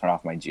supposed to turn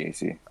off my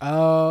GAC.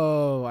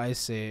 Oh, I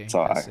see.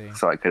 So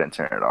I couldn't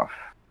turn it off.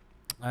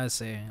 I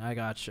see. I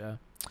gotcha.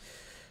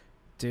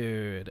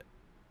 Dude.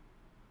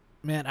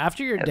 Man,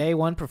 after your day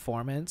 1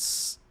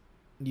 performance,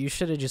 you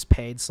should have just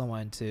paid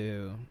someone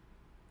to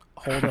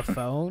hold a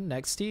phone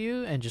next to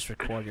you and just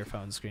record your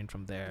phone screen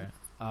from there.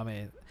 I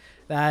mean,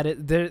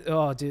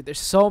 there's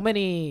so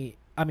many.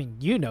 I mean,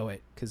 you know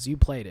it because you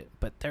played it,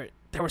 but there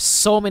were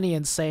so many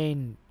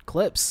insane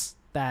clips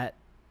that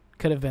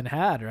could have been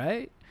had,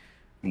 right?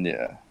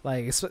 Yeah.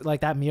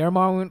 Like that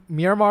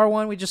Miramar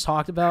one we just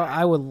talked about.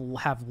 I would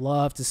have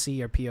loved to see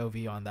your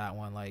POV on that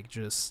one, like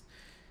just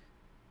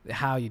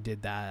how you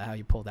did that, how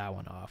you pulled that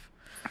one off.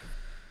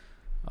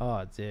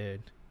 Oh,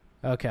 dude.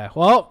 Okay,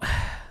 well,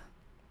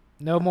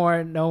 no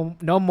more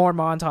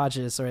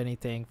montages or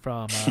anything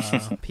from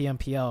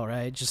PMPL,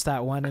 right? Just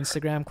that one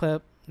Instagram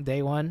clip,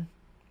 day 1.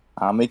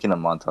 I'm making a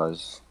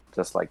montage,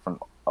 just like from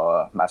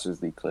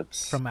Masters League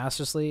clips. From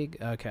Masters League?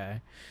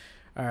 Okay.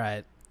 All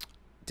right.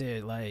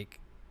 Dude, like,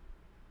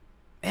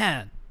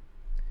 man,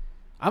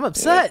 I'm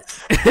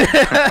upset.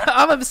 Yeah.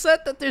 I'm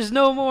upset that there's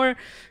no more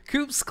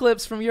Koopss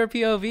clips from your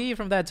POV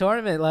from that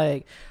tournament.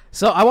 Like,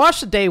 so I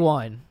watched the day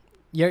 1,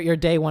 your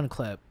day 1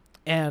 clip,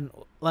 and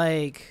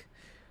like,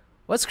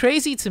 what's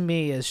crazy to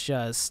me is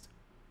just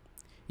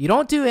you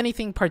don't do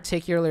anything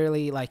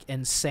particularly like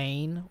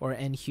insane or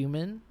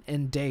inhuman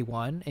in day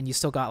 1, and you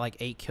still got like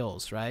 8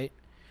 kills, right?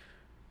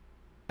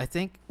 I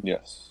think.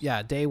 Yes.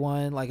 Yeah, day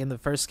 1, like in the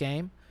first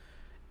game,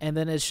 and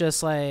then it's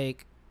just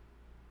like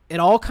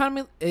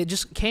it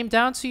just came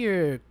down to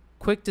your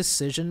quick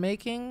decision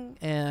making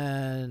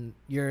and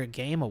your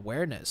game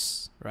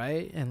awareness,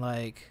 right? And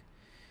like,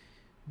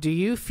 do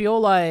you feel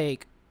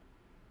like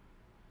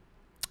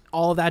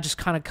all of that just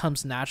kind of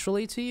comes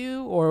naturally to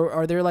you, or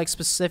are there like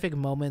specific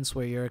moments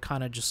where you're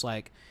kind of just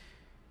like,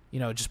 you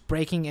know, just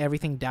breaking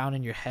everything down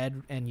in your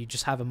head and you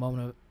just have a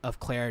moment of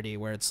clarity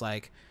where it's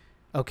like,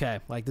 okay,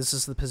 like this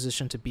is the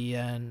position to be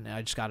in,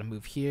 I just got to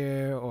move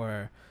here,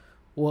 or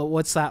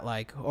what's that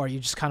like? Or are you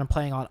just kind of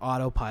playing on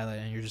autopilot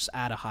and you're just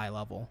at a high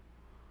level?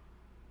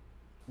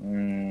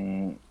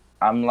 I'm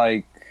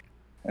like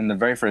in the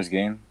very first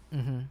game,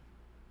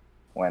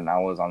 when I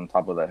was on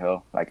top of the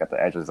hill, like at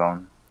the edge of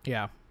zone.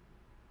 Yeah.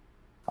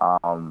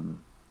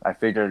 I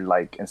figured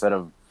like instead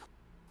of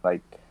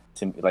like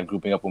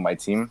grouping up with my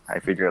team, I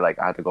figured like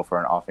I had to go for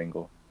an off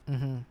angle,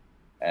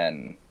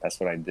 and that's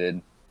what I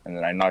did. And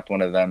then I knocked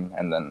one of them,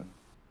 and then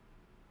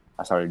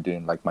I started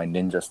doing like my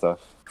ninja stuff.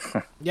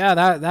 Yeah,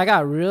 that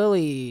got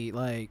really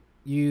like,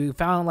 you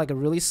found like a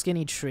really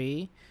skinny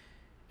tree,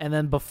 and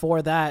then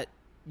before that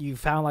you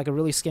found like a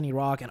really skinny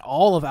rock, and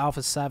all of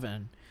Alpha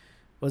 7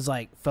 was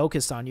like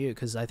focused on you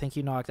because I think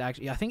you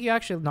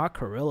actually knocked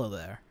Carrillo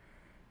there.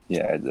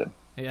 Yeah, I did.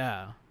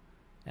 Yeah,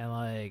 and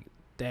like,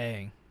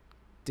 dang,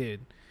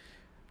 dude,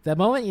 the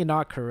moment you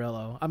knocked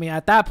Carrillo, I mean,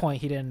 at that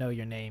point he didn't know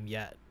your name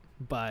yet,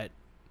 but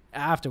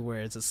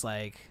afterwards it's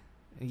like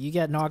you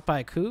get knocked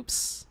by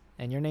Koopss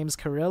and your name's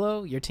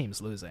Carrillo, your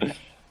team's losing.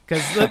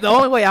 Because the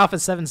only way Alpha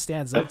 7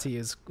 stands up to you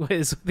is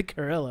with the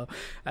Carrillo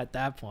at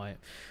that point.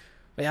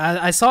 But yeah,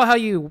 I saw how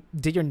you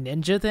did your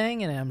ninja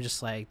thing, and I'm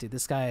just like, dude,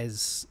 this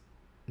guy's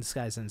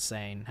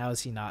insane. How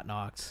is he not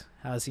knocked?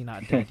 How is he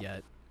not dead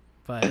yet?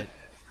 But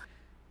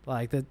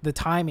like the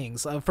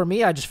timings, for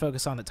me, I just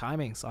focus on the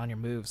timings on your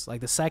moves.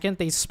 Like the second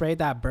they sprayed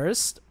that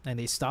burst and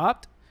they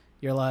stopped,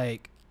 you're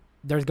like,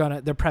 they're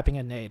prepping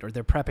a nade or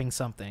they're prepping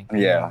something.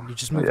 Yeah, you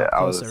just move up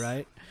closer,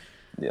 right?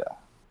 Yeah.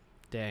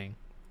 Dang.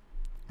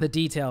 The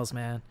details,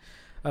 man.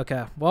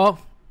 Okay, well,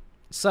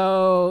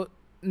 so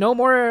no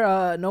more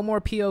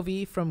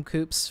POV from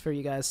Koopss for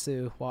you guys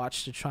to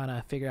watch to try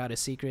to figure out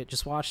his secret.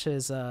 Just watch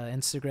his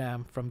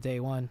Instagram from day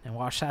one and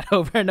watch that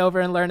over and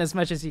over and learn as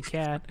much as you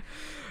can.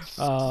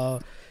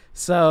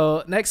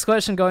 So next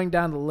question, going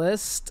down the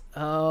list,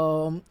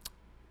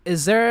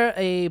 is there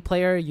a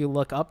player you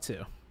look up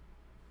to?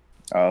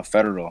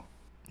 Federal.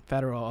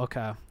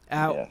 Okay.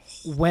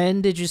 Yes.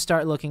 When did you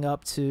start looking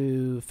up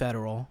to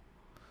Federal?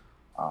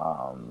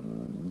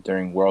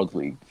 During World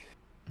League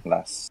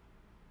was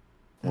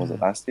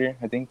it last year,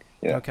 I think?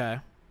 Yeah. Okay.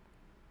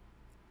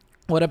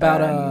 What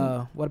about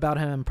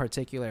him in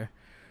particular?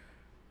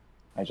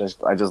 I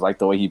just liked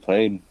the way he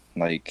played.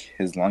 Like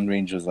his long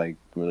range was like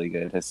really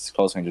good. His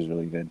close range was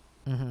really good.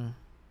 And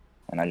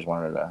I just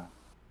wanted to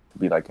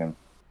be like him.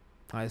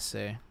 I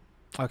see.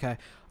 Okay.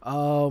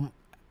 How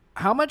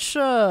much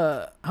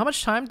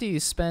time do you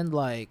spend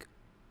like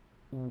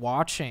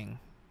watching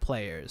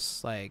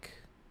players? Like,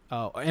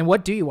 and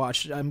what do you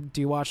watch?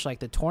 Do you watch like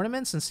the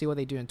tournaments and see what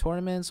they do in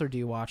tournaments, or do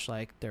you watch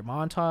like their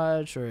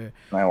montage? Or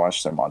I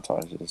watch their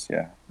montages,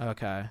 yeah.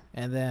 Okay,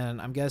 and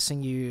then I'm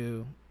guessing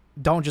you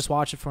don't just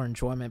watch it for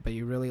enjoyment, but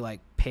you really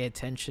like pay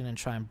attention and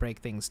try and break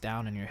things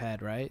down in your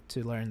head, right?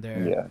 To learn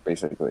their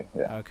basically,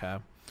 yeah. Okay.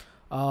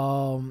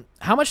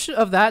 How much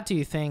of that do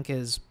you think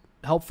is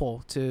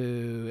helpful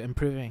to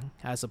improving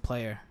as a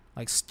player?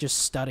 Like just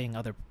studying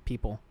other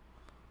people.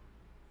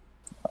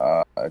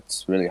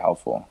 It's really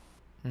helpful.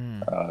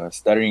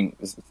 Studying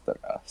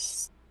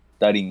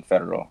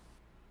Federal.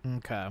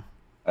 Okay.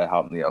 That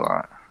helped me a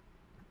lot.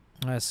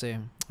 I see.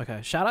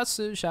 Okay. Shout outs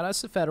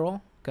to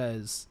Federal,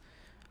 because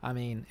I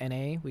mean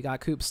NA, we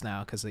got Koopss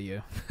now because of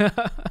you. All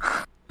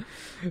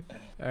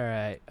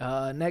right.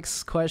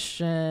 Next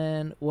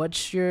question.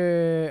 What's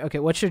your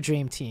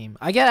dream team?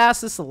 I get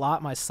asked this a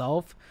lot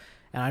myself,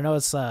 and I know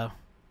it's a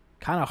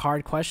kind of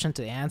hard question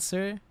to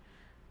answer,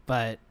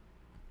 but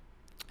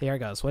here it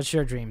goes. What's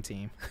your dream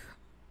team?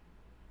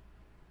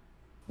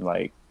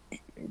 Like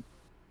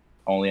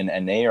only in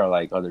NA or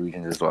like other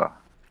regions as well?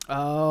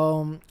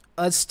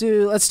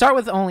 Let's start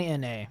with only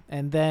NA,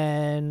 and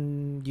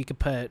then you could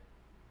put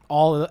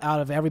all out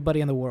of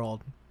everybody in the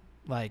world.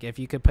 Like if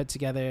you could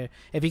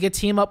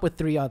team up with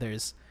 3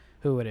 others,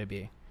 who would it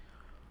be?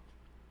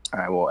 All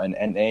right, well, in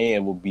NA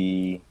it will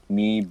be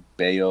me,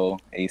 Bayo,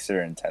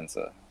 Acer, and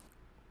Tensa.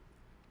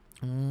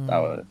 That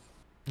would.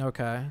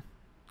 Okay,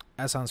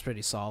 that sounds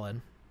pretty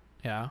solid.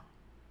 Yeah.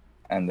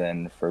 And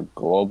then for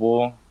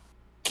global,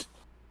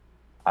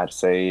 I'd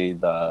say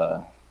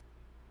the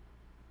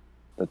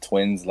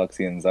twins,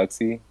 Luxie and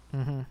Zuxie.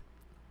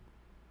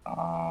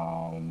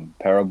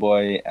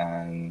 Paraboy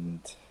and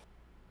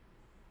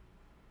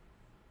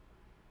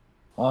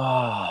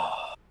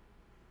I'd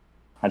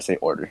say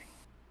Order.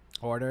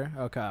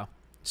 Okay.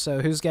 So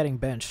who's getting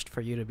benched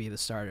for you to be the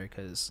starter?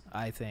 Because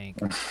I think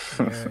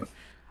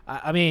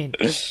I mean,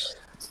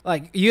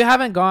 like, you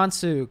haven't gone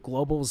to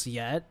globals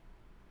yet,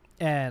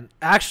 and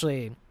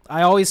actually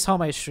I always tell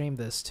my stream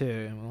this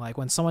too. Like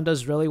when someone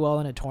does really well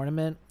in a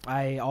tournament,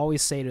 I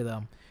always say to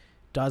them,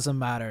 doesn't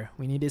matter,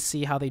 we need to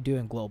see how they do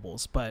in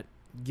globals. But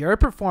your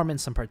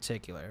performance in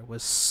particular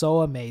was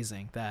so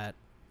amazing that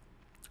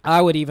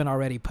I would even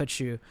already put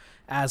you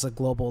as a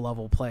global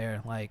level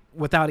player, like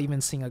without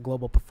even seeing a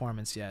global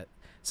performance yet.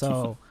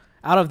 So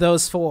out of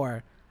those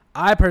 4,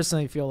 I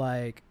personally feel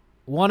like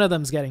one of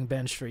them's getting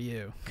benched for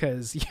you,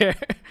 because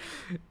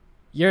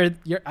you're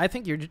I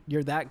think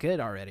you're that good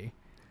already.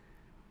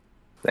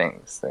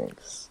 Thanks.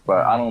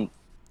 But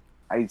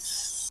I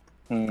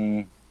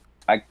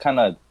kind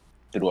of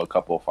did a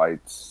couple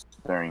fights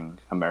during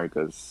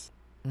Americas.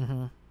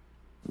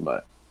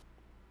 But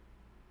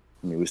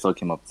I mean, we still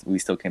came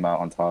out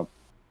on top.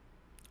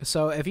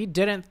 So if you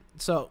didn't,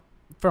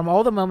 from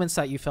all the moments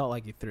that you felt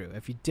like you threw,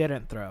 if you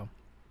didn't throw,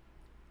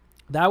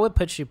 that would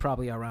put you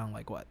probably around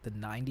like what, the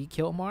 90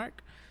 kill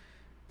mark?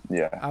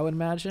 Yeah, I would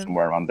imagine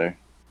somewhere around there.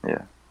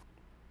 Yeah.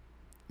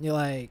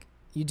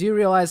 You do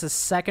realize the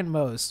second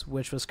most,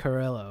 which was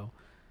Carrillo,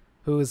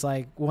 who is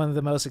like one of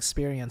the most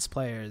experienced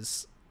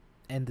players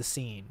in the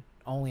scene,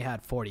 only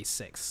had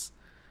 46.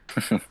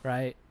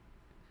 Right?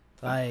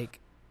 Like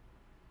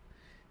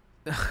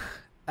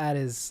That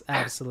is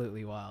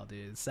absolutely wild,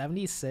 dude.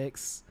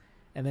 76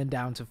 and then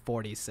down to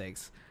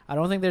 46. I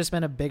don't think there's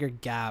been a bigger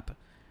gap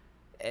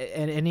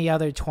in any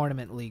other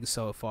tournament league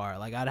so far.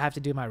 Like, I'd have to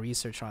do my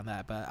research on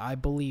that, but I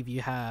believe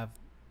you have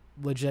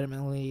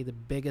legitimately the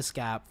biggest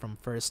gap from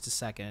first to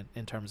second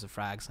in terms of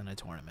frags in a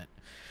tournament.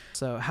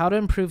 So how to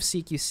improve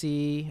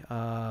CQC,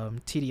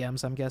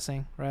 TDMs, I'm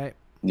guessing, right?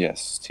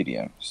 Yes,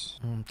 TDMs.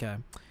 Okay.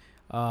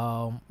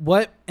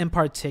 What in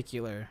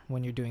particular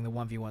when you're doing the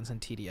 1v1s and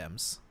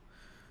TDMs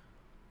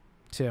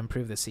to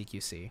improve the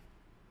CQC?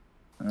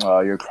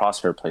 Your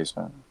crosshair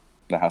placement.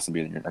 That has to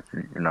be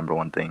your number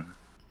one thing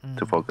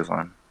to focus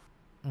on.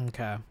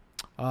 Okay.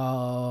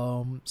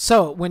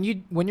 So when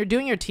you're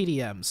doing your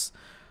TDMs,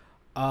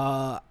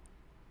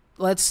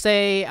 let's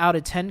say out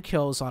of 10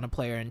 kills on a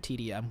player in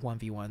TDM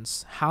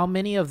 1v1s, how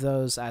many of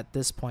those at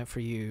this point for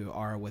you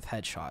are with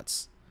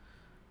headshots?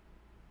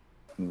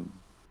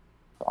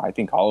 I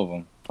think all of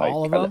them. Like,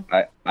 all of them?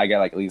 I get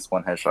like at least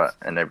one headshot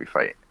in every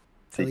fight.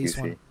 At least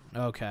one.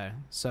 Okay.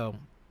 So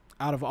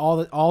out of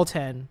all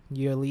 10,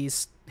 you at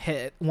least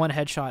hit one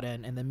headshot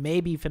in, and then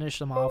maybe finish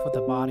them off with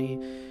a body,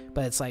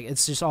 but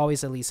it's just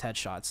always at least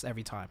headshots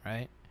every time,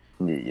 right?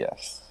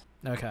 Yes.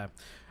 Okay.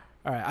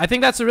 All right. I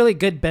think that's a really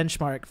good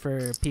benchmark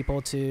for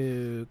people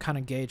to kind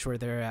of gauge where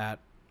they're at.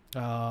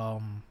 Yeah,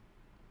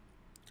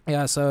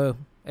 so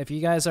if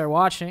you guys are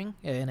watching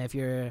and if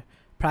you're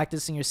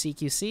practicing your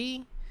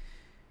CQC,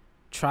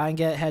 try and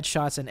get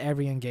headshots in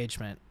every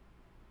engagement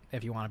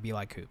if you want to be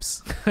like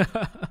Koopss.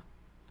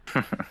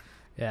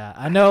 Yeah,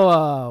 I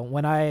know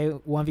when I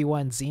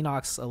 1v1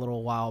 Xenox a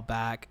little while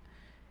back,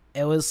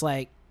 it was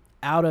like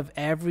out of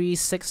every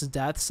 6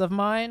 deaths of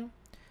mine,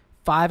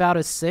 5 out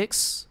of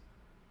 6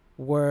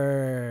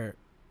 were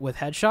with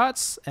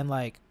headshots, and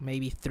like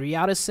maybe 3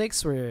 out of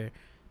 6 were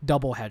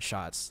double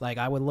headshots. Like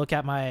I would look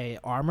at my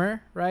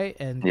armor, right,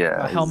 and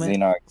my helmet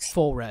Xenox,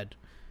 full red.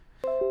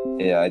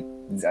 Yeah,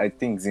 I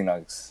think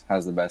Xenox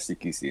has the best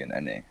CQC in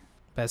NA.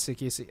 Best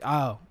CQC.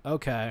 Oh,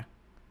 okay.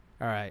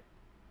 All right.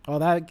 Well,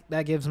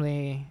 that gives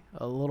me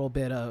a little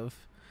bit of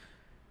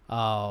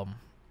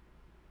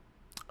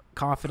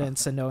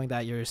confidence in knowing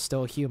that you're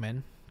still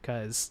human,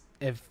 because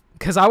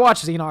I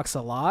watch Xenox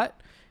a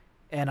lot,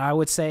 and I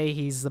would say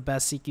he's the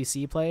best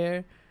CQC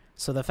player.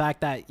 So the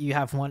fact that you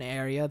have one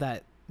area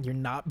that you're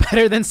not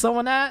better than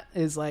someone at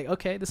is like,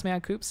 okay, this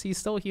man Koopss, he's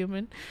still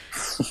human.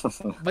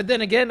 But then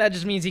again, that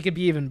just means he could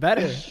be even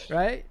better,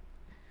 right?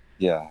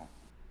 Yeah.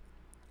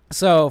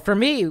 So for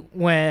me,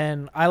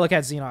 when I look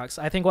at Xenox,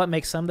 I think what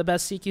makes him the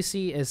best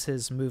CQC is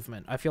his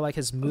movement. I feel like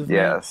his movement.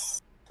 Yes.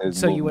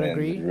 So you would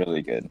agree? Is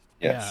really good.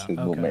 Yes, yeah, his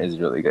movement is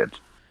really good.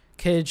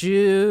 Could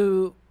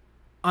you,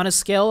 on a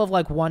scale of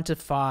like 1 to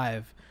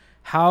 5,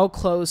 how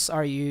close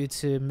are you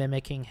to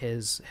mimicking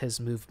his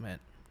movement,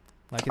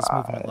 like his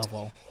movement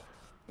level?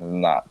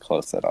 Not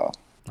close at all.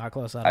 Not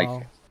close at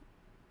all.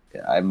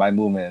 Yeah, my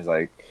movement is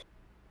like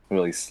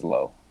really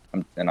slow,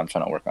 and I'm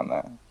trying to work on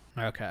that.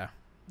 Okay.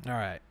 All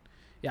right.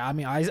 Yeah, I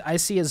mean, I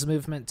see his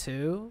movement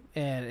too,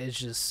 and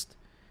it's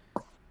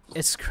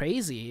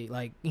crazy.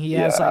 Like he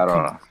has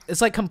like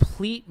it's like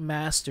complete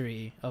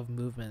mastery of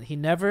movement. He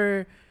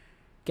never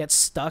gets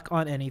stuck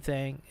on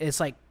anything.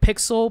 It's like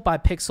pixel by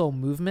pixel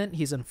movement.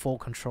 He's in full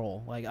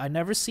control. Like I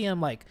never see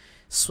him like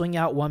swing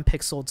out 1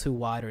 pixel too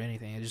wide or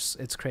anything.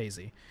 It's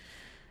crazy.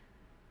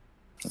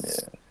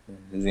 Yeah,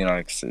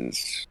 Xenox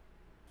is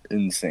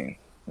insane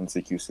in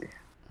CQC.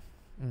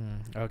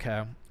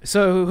 Okay,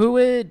 so who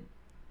would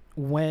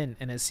win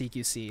in a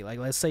CQC? Like,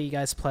 let's say you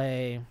guys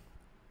play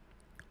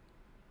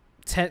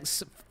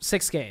 6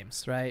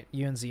 games, right?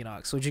 You and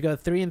Xenox. Would you go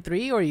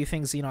 3-3, or you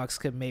think Xenox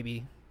could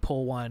maybe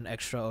pull 1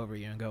 extra over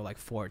you and go like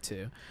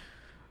 4-2?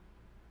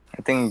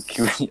 I think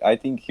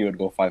he would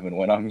go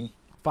 5-1 on me.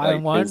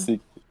 5-1?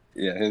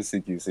 Yeah, his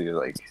CQC is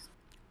like,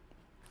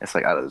 it's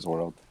like out of this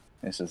world.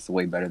 It's just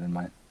way better than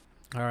mine.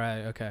 All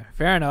right, okay,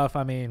 fair enough.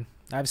 I mean,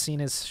 I've seen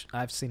his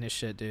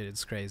shit, dude.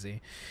 It's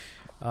crazy.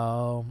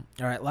 All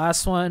right,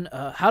 last one.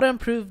 How to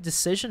improve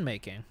decision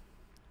making?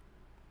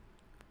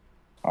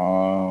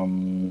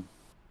 I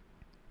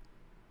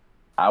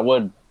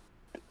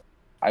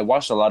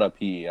watched a lot of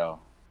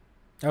PEL.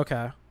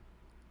 Okay.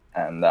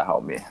 And that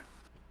helped me,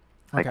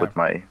 like with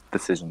my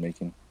decision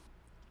making.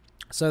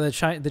 So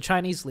the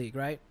Chinese league,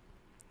 right?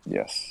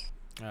 Yes.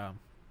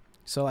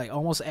 So like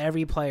almost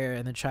every player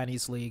in the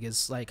Chinese league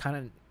is like kind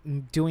of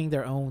doing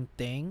their own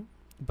thing,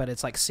 but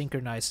it's like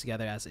synchronized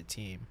together as a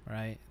team,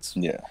 right? It's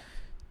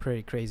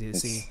pretty crazy to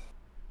see.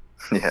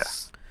 Yeah.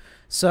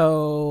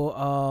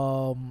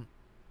 So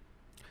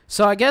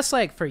so I guess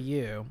like for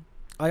you,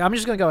 like I'm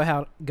just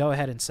gonna go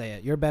ahead and say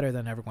it. You're better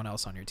than everyone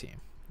else on your team,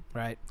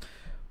 right?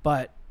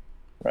 But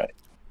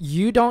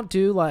you don't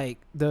do like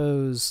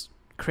those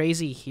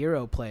crazy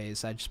hero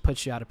plays that just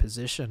puts you out of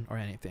position or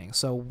anything.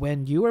 So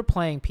when you were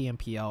playing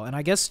PMPL, and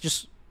I guess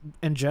just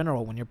in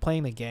general when you're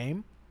playing the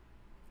game,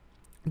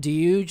 do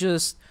you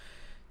just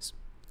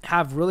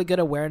have really good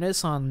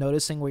awareness on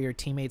noticing where your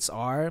teammates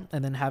are,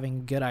 and then having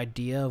a good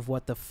idea of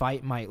what the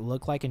fight might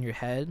look like in your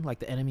head, like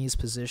the enemy's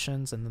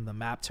positions and then the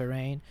map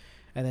terrain,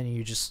 and then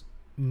you just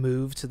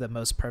move to the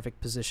most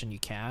perfect position you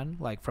can,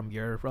 like from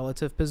your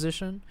relative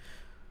position?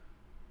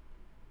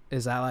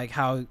 Is that like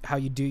how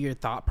you do your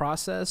thought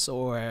process,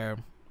 or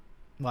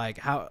like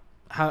how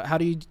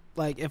do you,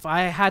 like, if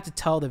I had to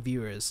tell the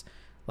viewers,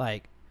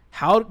 like,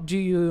 how do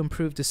you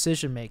improve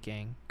decision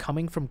making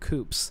coming from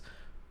Koopss,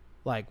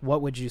 like,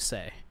 what would you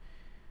say?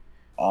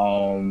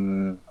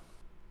 Try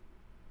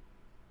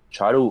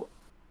to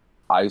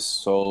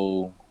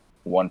ISO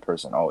one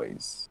person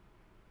always.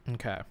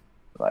 Okay.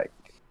 Like,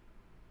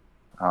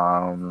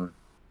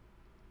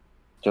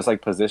 just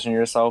like position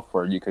yourself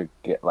where you could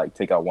get like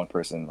take out one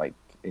person like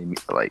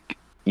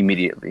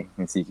immediately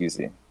in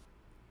CQC.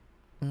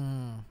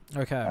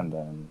 Okay. And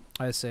then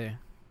I see.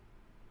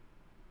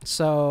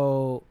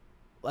 So,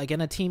 like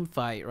in a team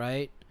fight,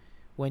 right?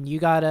 When you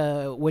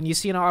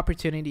see an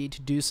opportunity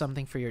to do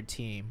something for your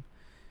team,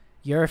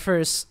 your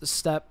first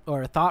step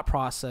or thought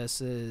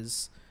process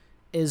is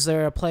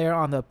there a player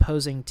on the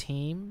opposing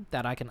team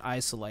that I can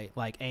isolate,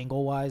 like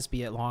angle-wise,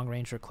 be it long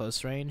range or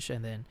close range,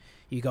 and then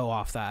you go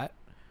off that?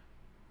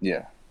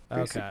 Yeah.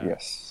 Okay.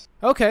 Yes.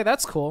 Okay,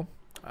 that's cool.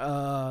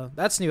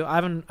 That's new. I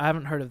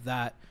haven't heard of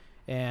that,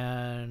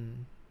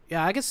 and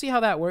yeah, I can see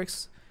how that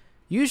works.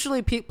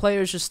 Usually,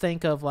 players just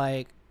think of,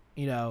 like,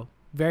 you know,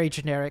 very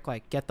generic,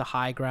 like get the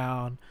high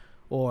ground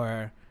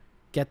or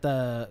get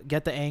the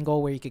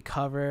angle where you could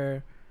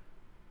cover,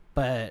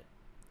 but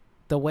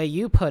the way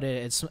you put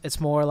it, it's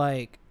more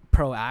like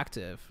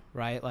proactive,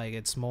 right? Like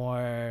it's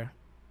more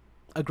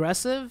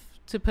aggressive,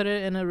 to put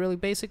it in a really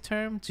basic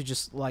term, to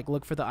just like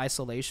look for the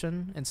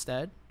isolation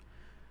instead.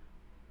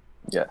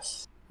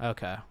 Yes.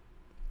 Okay.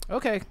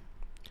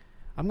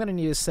 I'm gonna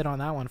need to sit on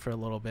that one for a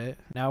little bit.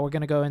 Now we're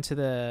gonna go into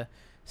the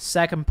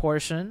second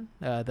portion,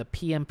 the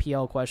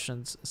PMPL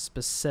questions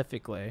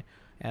specifically,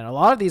 and a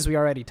lot of these we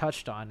already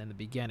touched on in the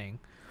beginning.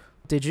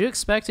 Did you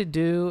expect to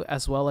do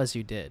as well as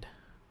you did?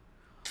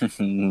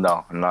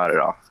 No, not at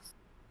all.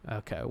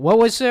 Okay. What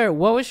was your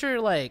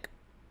like,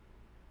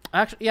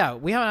 actually, yeah,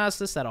 we haven't asked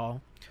this at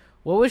all.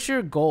 What was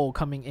your goal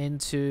coming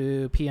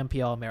into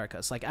PMPL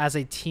Americas? Like, as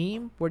a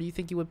team, where do you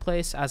think you would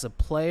place? As a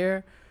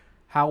player,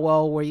 how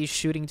well were you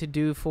shooting to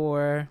do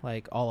for,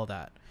 like, all of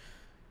that?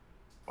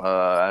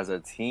 As a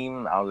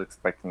team, I was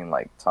expecting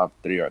like top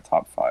 3 or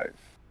top 5.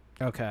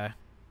 Okay.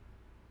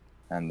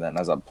 And then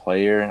as a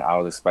player, I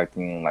was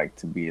expecting like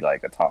to be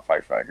like a top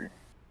 5 fragger.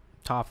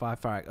 Top 5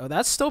 frag. Oh,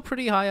 that's still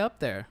pretty high up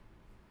there.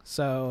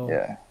 So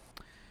yeah.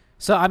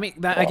 So I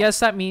mean, I guess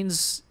that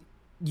means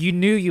you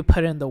knew you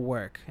put in the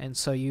work, and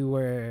so you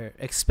were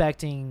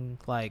expecting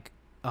like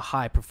a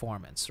high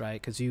performance,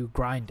 right? Because you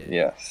grinded.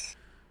 Yes.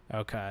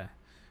 Okay.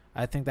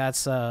 I think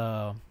that's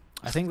a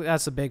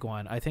big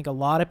one. I think a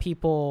lot of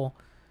people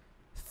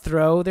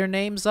throw their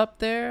names up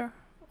there,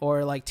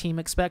 or like team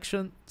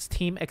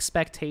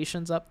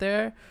expectations up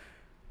there,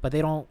 but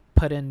they don't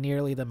put in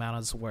nearly the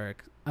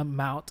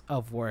amount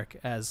of work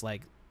as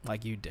like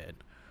you did.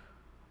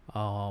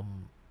 So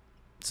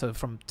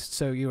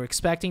you were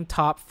expecting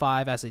top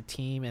 5 as a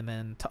team, and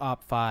then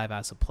top 5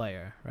 as a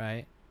player,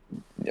 right?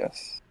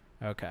 Yes.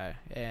 Okay.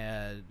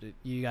 And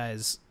you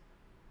guys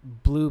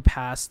blew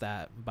past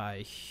that by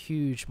a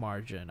huge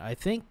margin. I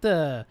think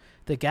the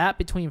gap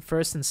between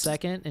first and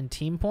second in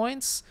team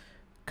points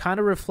kind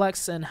of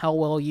reflects in how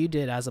well you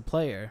did as a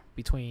player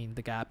between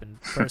the gap in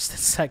first and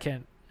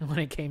second when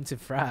it came to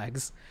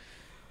frags.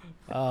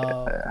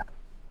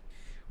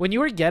 When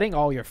you were getting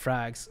all your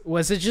frags,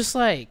 was it just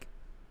like,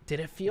 did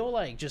it feel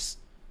like just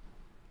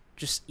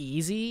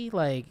easy,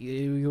 like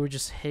you were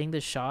just hitting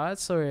the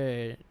shots,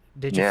 or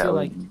did you feel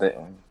like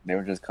they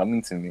were just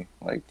coming to me,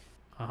 like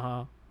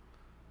okay.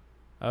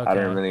 I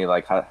didn't really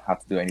like have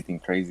to do anything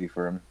crazy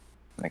for them,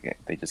 like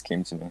they just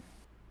came to me.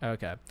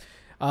 Okay.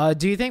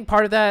 Do you think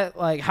part of that,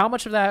 like, how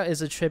much of that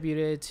is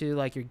attributed to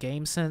like your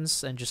game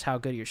sense and just how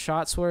good your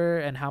shots were,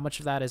 and how much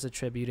of that is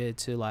attributed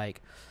to like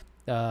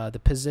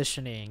the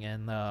positioning?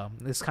 And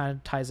this kind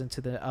of ties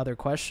into the other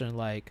question,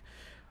 like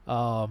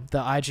the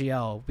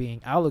IGL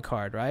being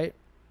Alucard, right?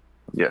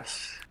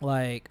 Yes.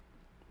 Like,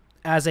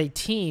 as a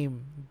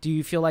team, do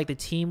you feel like the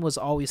team was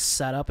always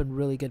set up in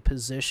really good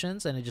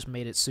positions and it just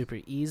made it super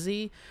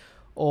easy?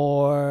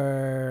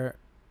 Or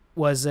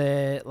was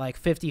it like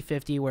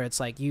 50-50 where it's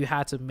like you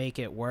had to make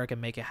it work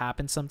and make it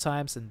happen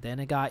sometimes and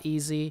then it got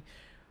easy?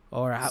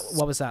 Or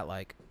what was that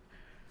like?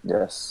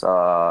 Yes.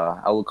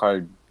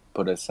 Alucard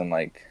put us in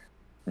like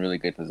really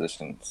good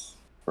positions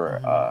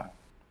for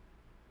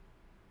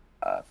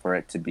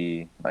it to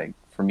be like,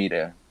 for me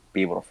to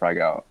be able to frag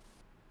out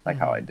like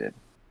how I did.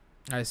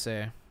 I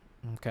see.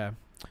 Okay.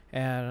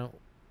 And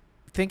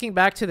thinking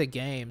back to the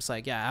games,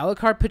 like, yeah,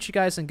 Alucard put you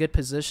guys in good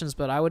positions,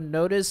 but I would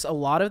notice a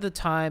lot of the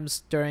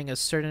times during a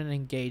certain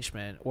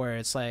engagement where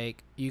it's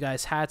like you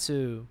guys had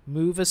to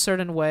move a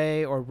certain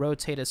way or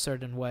rotate a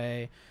certain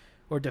way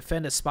or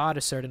defend a spot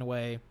a certain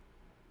way,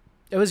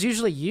 it was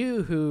usually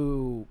you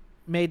who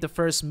made the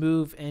first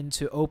move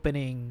into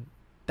opening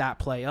that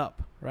play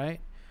up,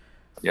 right?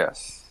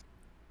 Yes.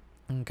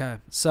 Okay.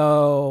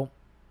 So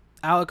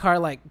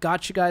Alucard like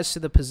got you guys to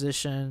the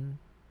position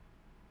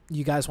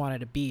you guys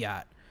wanted to be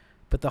at,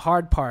 But the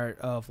hard part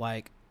of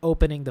like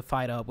opening the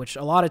fight up, which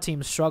a lot of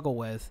teams struggle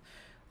with,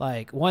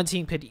 like one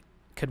team could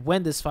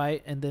win this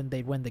fight and then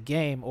they'd win the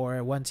game,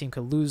 or one team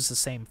could lose the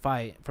same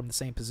fight from the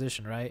same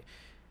position, right?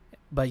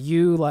 But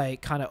you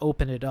like kind of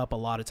open it up a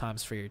lot of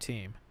times for your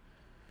team.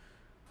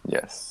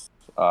 Yes.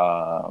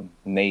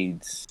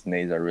 Nades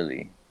are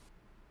really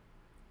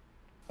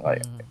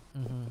like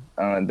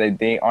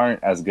they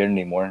aren't as good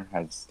anymore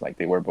as like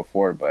they were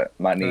before, but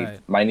my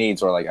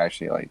nades are like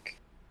actually like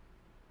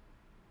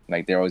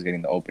they're always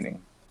getting the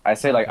opening. I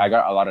say like I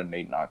got a lot of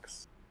nade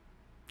knocks.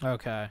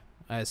 Okay,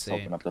 I see.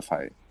 Open up the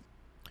fight.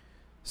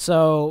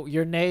 So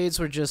your nades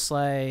were just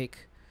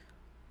like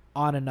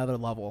on another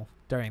level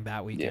during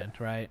that weekend,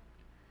 right?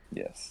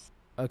 Yes.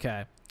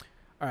 Okay.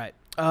 All right.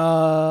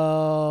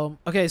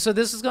 Okay, so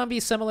this is gonna be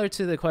similar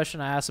to the question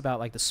I asked about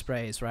like the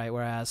sprays, right?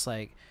 Where I asked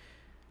like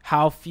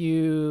how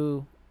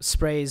few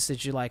sprays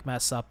did you like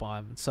mess up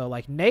on? So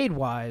like nade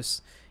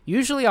wise,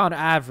 usually on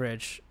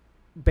average,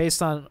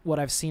 based on what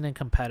I've seen in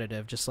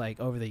competitive, just like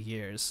over the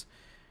years,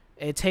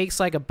 it takes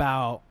like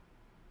about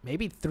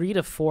maybe 3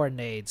 to 4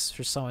 nades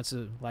for someone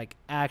to like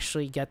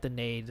actually get the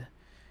nade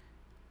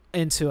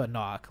into a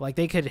knock. Like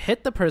they could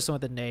hit the person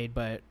with a nade,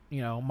 but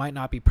you know, might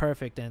not be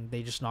perfect and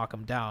they just knock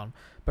them down.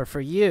 But for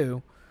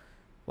you,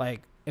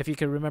 like if you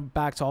could remember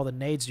back to all the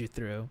nades you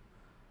threw,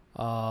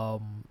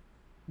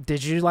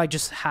 did you like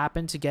just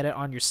happen to get it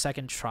on your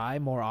second try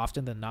more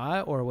often than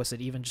not, or was it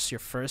even just your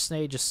first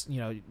nade? Just, you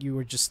know, you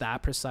were just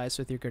that precise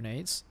with your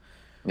grenades?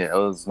 Yeah, it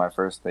was my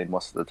first nade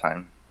most of the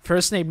time.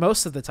 First nade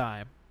most of the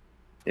time?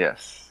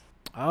 Yes.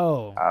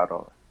 Oh. I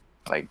don't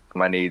like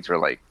my nades were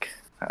like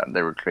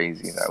they were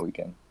crazy that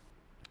weekend.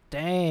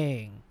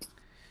 Dang.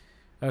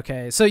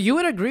 Okay, so you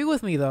would agree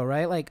with me though,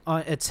 right? Like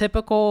on a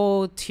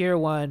typical tier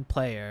 1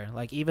 player,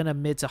 like even a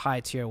mid to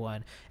high tier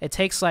 1, it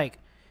takes like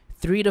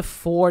 3 to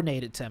 4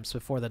 nade attempts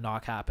before the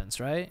knock happens,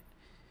 right?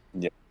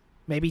 Yeah.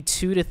 Maybe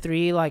 2 to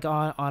 3 like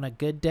on a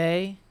good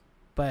day,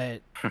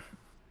 but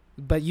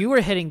but you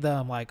were hitting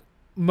them like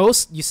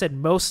you said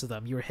most of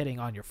them you were hitting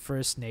on your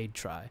first nade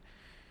try.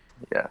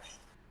 Yes.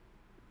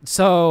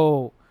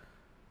 So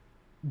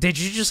did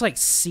you just like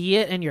see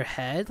it in your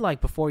head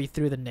like before you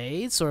threw the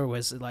nades, or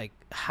was it like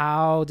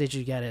how did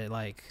you get it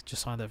like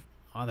just on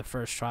the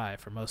first try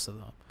for most of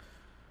them?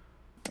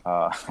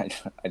 I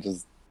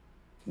just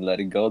let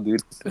it go,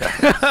 dude.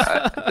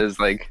 It's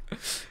like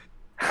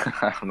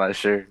I'm not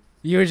sure.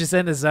 You were just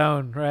in the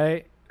zone,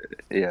 right?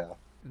 Yeah.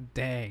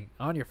 Dang,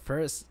 on your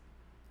first,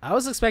 I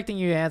was expecting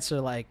you to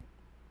answer like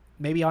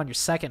maybe on your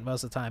second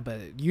most of the time,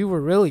 but you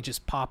were really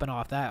just popping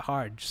off that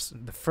hard.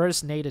 Just the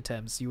first nade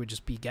attempts, you would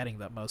just be getting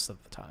them most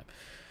of the time.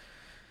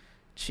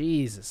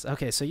 Jesus.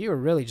 Okay, so you were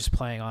really just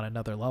playing on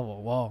another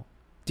level. Well,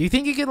 do you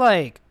think you could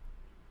like,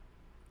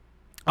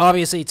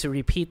 obviously to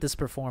repeat this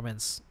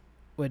performance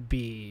would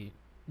be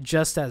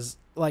just as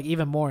like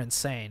even more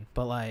insane,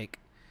 but like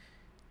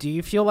do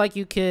you feel like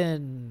you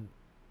can,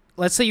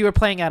 let's say you were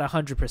playing at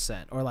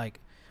 100% or like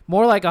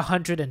more like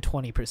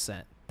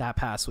 120% that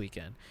past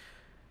weekend,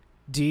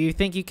 do you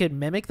think you could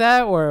mimic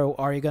that, or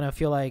are you gonna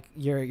feel like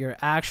your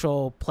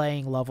actual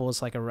playing level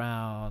is like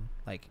around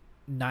like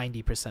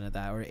 90% of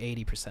that or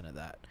 80% of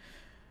that?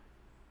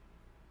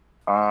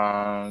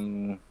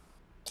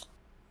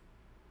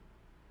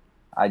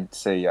 I'd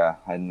say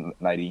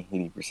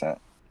 90-80%.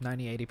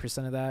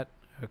 90-80% of that.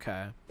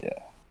 Okay. Yeah.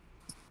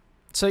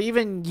 So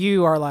even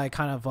you are like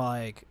kind of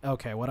like,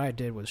 okay, what I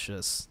did was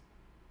just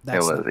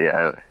that's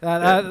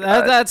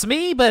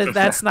me, but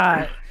that's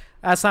not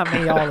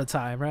me all the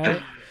time,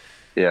 right?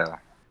 Yeah.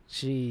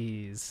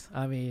 Jeez.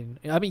 I mean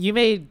you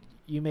made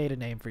a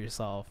name for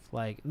yourself.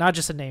 Like not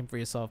just a name for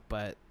yourself,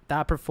 but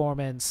that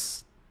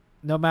performance,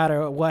 no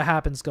matter what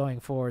happens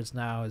going forwards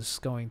now, is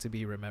going to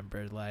be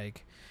remembered.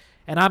 Like,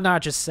 and I'm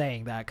not just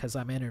saying that because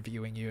I'm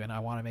interviewing you and I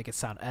want to make it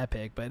sound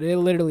epic, but it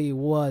literally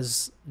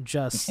was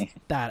just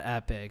that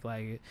epic.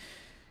 Like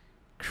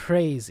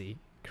crazy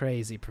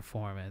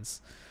performance.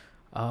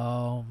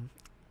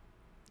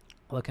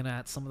 Looking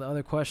at some of the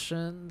other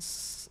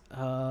questions.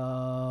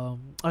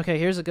 Okay,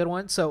 here's a good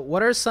one. So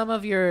what are some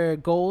of your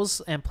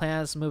goals and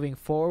plans moving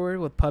forward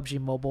with PUBG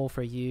Mobile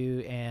for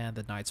you and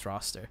the Knights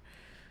roster?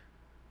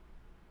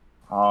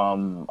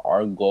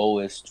 Our goal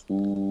is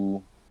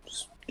to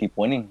just keep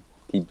winning,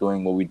 keep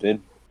doing what we did.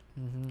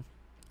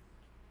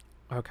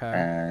 Okay.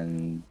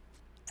 And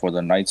for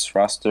the Knights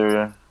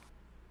roster,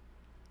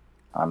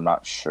 I'm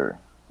not sure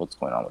what's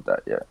going on with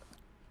that yet.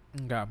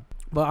 Okay.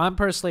 Well, I'm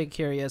personally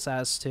curious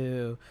as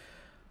to,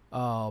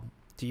 do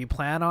you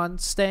plan on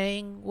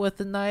staying with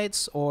the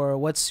Knights, or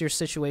what's your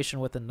situation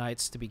with the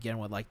Knights to begin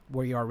with? Like,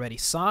 were you already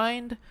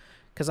signed?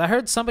 Because I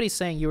heard somebody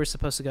saying you were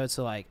supposed to go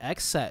to like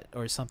XSET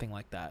or something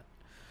like that.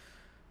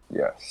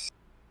 Yes.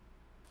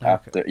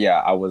 Okay.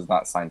 I was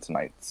not signed to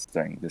Knights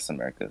during this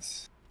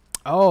Americas.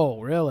 Oh,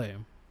 really?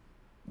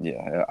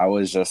 Yeah, I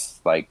was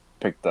just like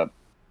picked up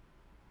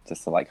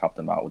just to like help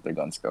them out with their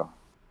gun skill.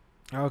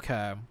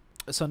 Okay.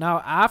 So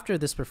now after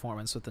this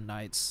performance with the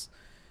Knights,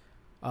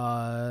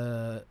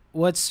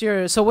 what's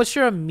your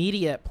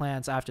immediate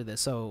plans after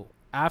this? So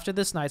after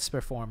this night's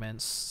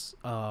performance,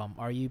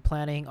 are you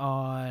planning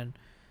on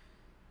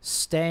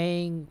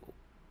staying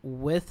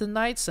with the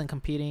Knights and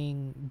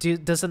competing?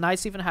 Does the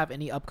Knights even have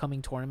any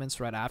upcoming tournaments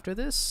right after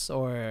this,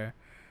 or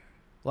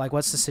like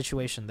what's the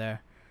situation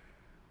there?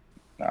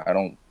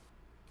 I'm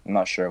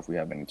not sure if we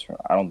have any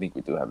I don't think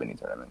we do have any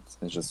tournaments.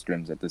 It's just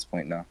scrims at this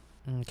point now.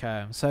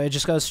 Okay, so it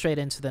just goes straight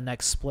into the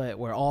next split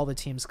where all the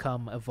teams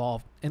come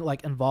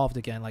involved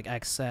again, like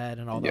X said,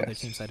 and all the other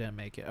teams that didn't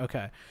make it.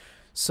 Okay,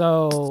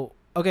 so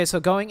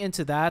going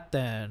into that,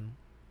 then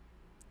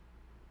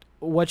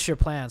what's your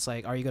plans?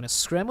 Like, are you going to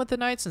scrim with the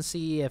Knights and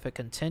see if it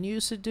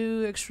continues to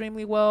do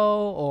extremely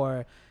well,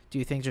 or do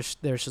you think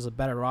there's just a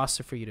better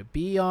roster for you to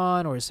be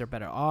on, or is there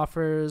better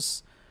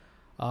offers?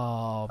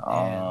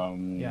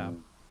 Yeah,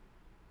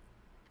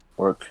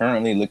 we're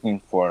currently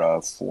looking for a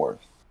 4th.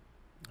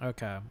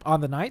 Okay,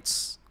 on the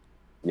Knights.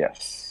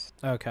 Yes.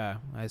 Okay,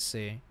 I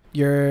see.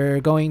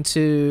 You're going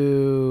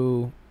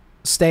to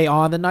stay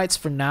on the Knights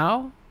for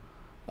now?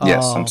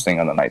 Yes, I'm staying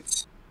on the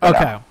Knights.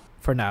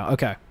 For now.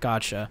 Okay,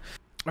 gotcha.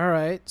 All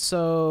right.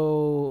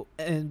 So,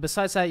 and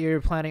besides that, you're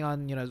planning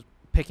on,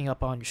 picking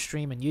up on your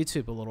stream and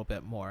YouTube a little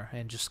bit more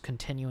and just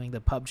continuing the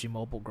PUBG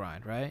Mobile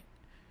grind, right?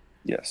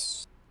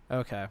 Yes.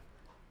 Okay.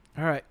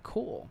 All right,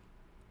 cool.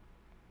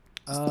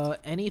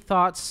 Any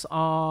thoughts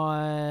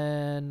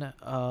on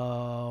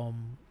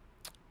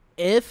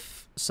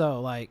if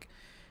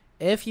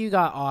you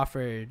got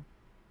offered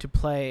to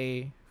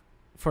play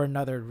for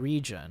another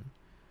region,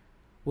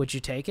 would you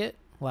take it?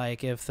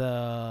 Like if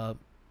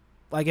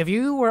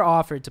you were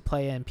offered to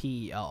play in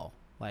PEL,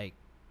 like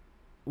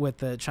with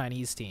the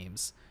Chinese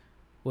teams,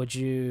 would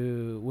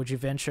you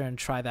venture and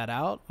try that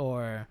out,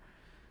 or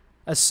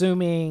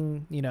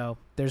assuming,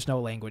 there's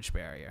no language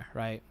barrier,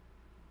 right?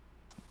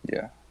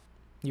 Yeah.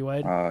 You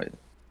would?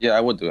 Yeah, I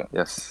would do it.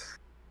 Yes.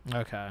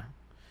 Okay.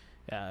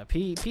 Yeah,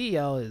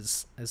 PEL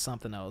is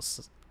something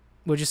else.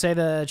 Would you say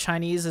the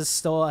Chinese is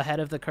still ahead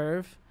of the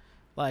curve,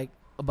 like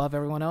above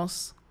everyone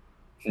else?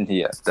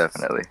 Yes,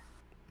 definitely.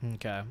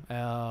 Okay.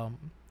 I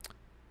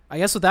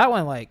guess with that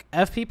one, like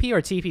FPP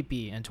or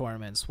TPP in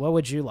tournaments, what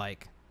would you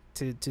like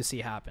to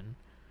see happen?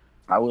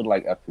 I would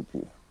like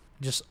FPP.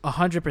 Just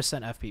 100%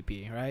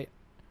 FPP, right?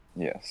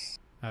 Yes.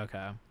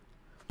 Okay.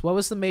 What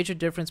was the major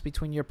difference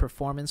between your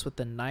performance with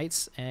the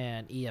Knights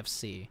and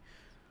EFC?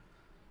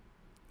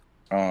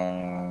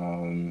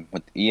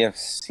 With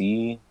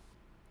EFC,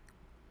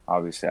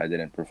 obviously I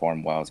didn't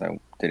perform well as I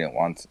didn't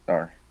want,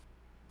 or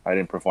I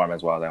didn't perform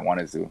as well as I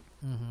wanted to.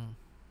 Mm-hmm.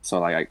 So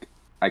like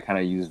I kind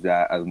of used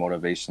that as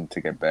motivation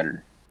to get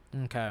better.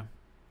 Okay.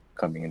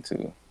 Coming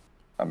into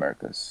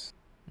Americas.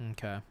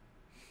 Okay.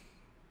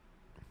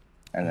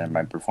 And then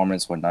my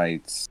performance with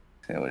Knights,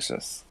 it was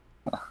just.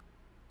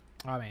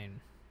 I mean,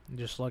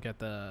 just look at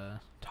the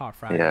top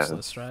fragments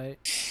list, right?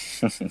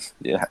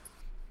 Yeah.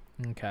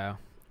 Okay.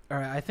 All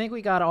right. I think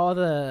we got all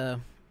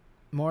the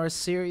more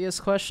serious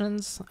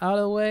questions out of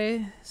the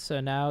way. So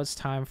now it's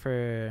time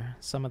for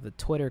some of the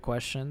Twitter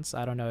questions.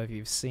 I don't know if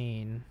you've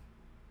seen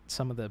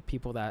some of the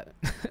people that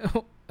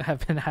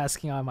have been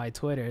asking on my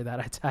Twitter that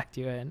I tagged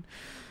you in.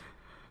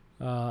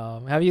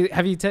 Have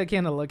you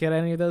taken a look at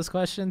any of those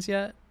questions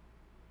yet?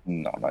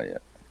 No, not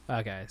yet.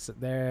 Okay, so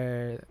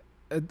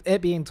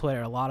it being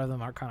Twitter, a lot of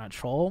them are kind of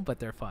troll, but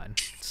they're fun.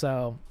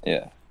 So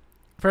yeah.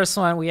 First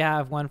one, we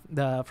have one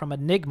from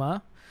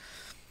Enigma.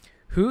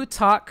 Who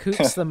taught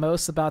Koopss the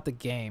most about the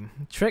game?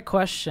 Trick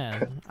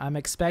question. I'm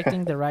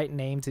expecting the right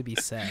name to be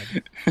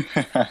said.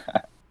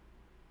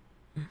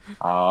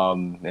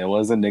 It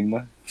was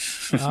Enigma.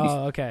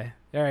 Oh, okay.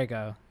 There you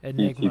go.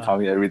 Enigma. He taught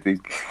me everything.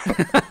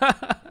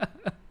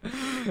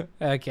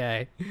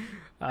 Okay.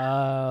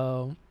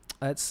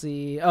 Let's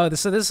see. Oh,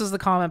 so this is the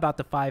comment about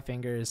the Five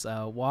Fingers.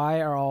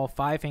 Why are all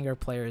Five Finger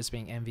players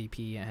being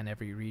MVP in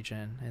every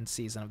region and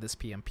season of this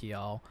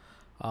PMPL?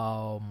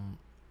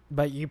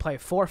 But you play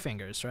Four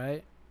Fingers,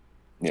 right?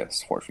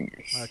 Yes, Four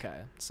Fingers.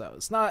 Okay, so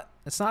it's not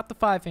the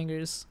Five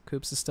Fingers.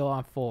 Koopss is still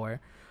on 4.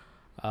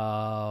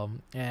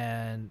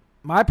 And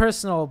my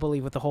personal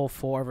belief with the whole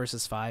 4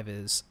 versus 5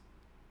 is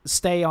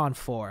stay on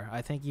 4.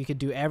 I think you could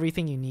do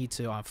everything you need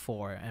to on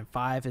 4, and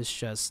 5 is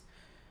just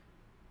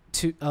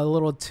a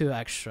little too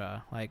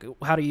extra. Like,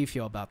 how do you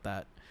feel about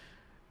that?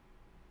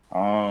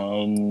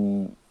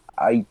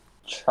 I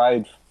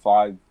tried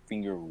 5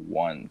 Finger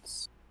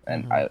once,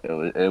 and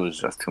it was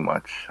just too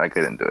much. I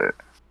couldn't do it.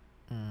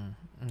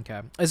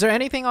 Okay. Is there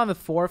anything on the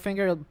 4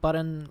 finger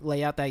button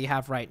layout that you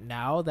have right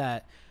now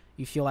that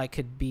you feel like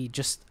could be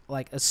just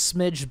like a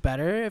smidge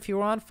better if you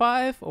were on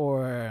 5,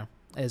 or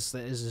is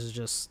this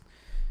just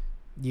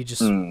you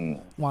just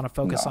want to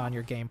focus on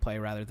your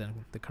gameplay rather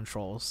than the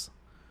controls?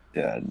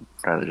 Yeah, I'd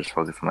rather just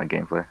focus on my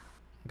gameplay.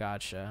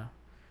 Gotcha.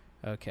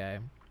 Okay.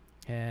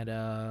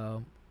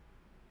 And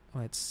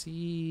let's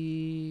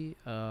see.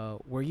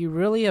 Were you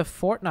really a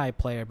Fortnite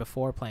player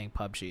before playing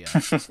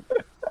PUBG?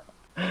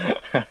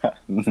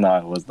 No,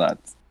 it was not.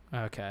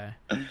 Okay.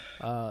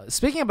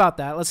 Speaking about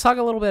that, let's talk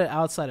a little bit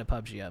outside of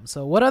PUBG.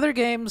 So what other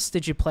games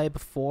did you play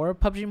before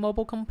PUBG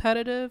Mobile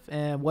Competitive,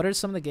 and what are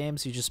some of the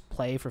games you just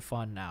play for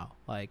fun now?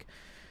 Like,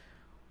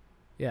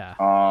 Yeah.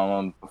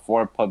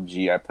 Before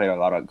PUBG, I played a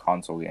lot of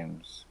console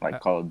games like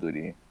Call of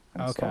Duty.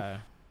 And Okay. Stuff.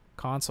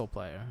 Console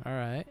player. All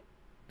right.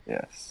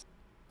 Yes.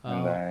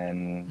 And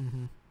then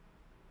mm-hmm.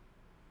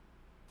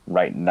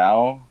 right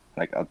now,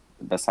 like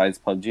besides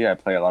PUBG, I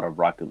play a lot of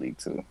Rocket League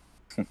too.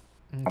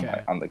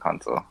 Okay. on the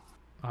console.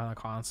 On the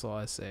console,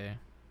 I see.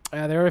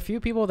 Yeah, there were a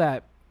few people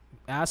that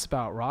asked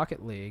about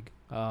Rocket League.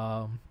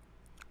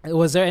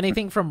 Was there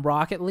anything from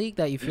Rocket League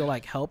that you feel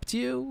like helped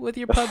you with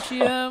your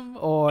PUBG,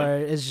 or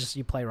is just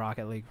you play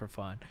Rocket League for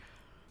fun?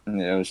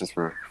 Yeah, it was just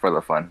for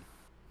the fun.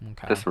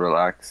 Okay. Just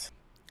relax.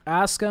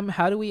 Ask them,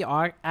 how do we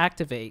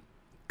activate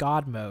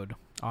God mode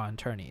on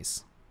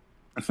tourneys?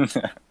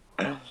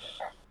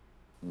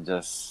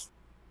 Just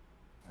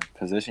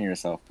position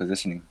yourself.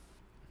 Positioning.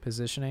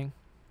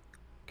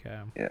 Okay.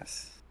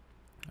 Yes.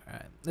 All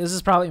right. This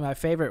is probably my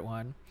favorite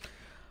one.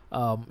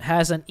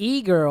 Has an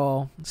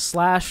e-girl /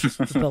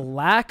 the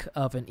lack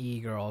of an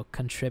e-girl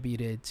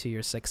contributed to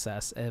your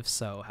success? If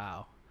so,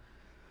 how?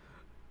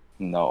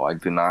 No, I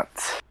do not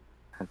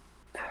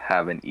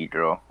have an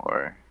e-girl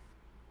or...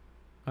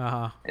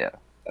 Yeah,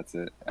 that's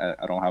it.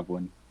 I don't have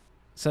one.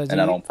 So I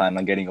don't plan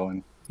on getting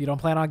one. You don't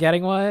plan on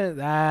getting one?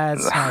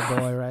 That's my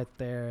boy right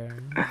there.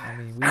 I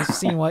mean, we've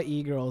seen what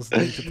e-girls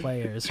do to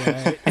players,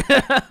 right?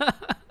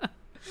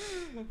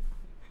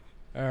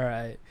 All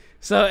right.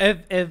 So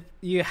if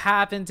you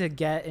happen to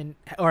get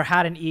or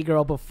had an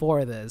e-girl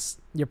before this,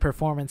 your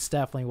performance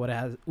definitely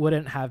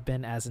wouldn't have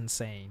been as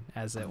insane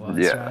as it was,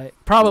 right?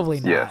 Probably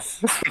not.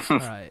 Yes. All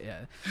right,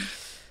 yeah.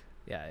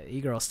 Yeah,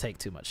 e-girls take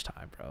too much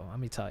time, bro. Let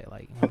me tell you,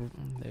 like,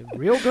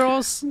 real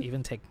girls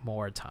even take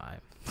more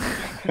time.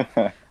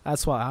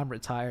 That's why I'm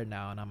retired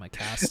now and I'm a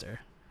caster.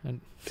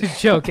 I'm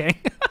joking.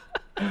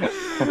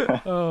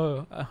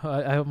 Oh,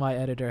 I hope my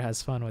editor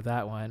has fun with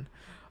that one.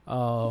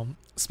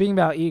 Speaking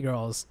about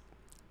e-girls,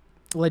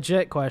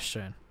 legit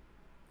question.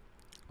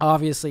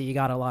 Obviously, you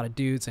got a lot of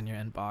dudes in your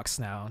inbox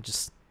now,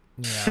 just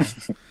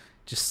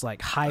just like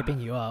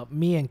hyping you up,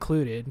 me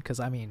included, because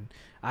I mean,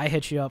 I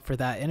hit you up for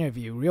that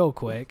interview real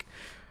quick.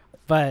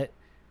 But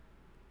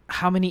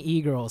how many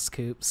e-girls,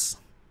 Koopss?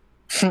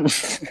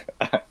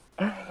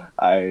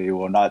 I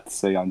will not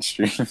say on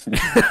stream.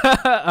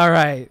 All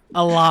right,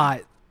 a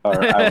lot.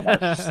 Or I will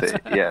not say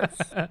yes.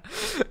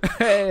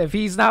 If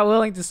he's not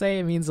willing to say,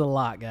 it means a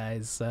lot,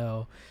 guys.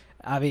 So,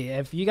 I mean,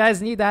 if you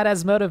guys need that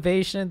as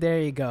motivation, there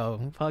you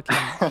go.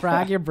 Fucking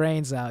frag your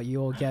brains out. You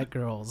will get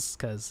girls,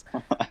 because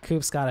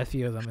Koopss got a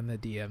few of them in the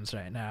DMs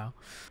right now.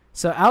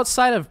 So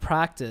outside of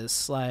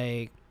practice,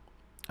 like,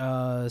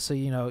 so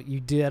you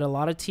did a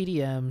lot of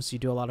TDMs, you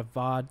do a lot of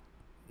VOD,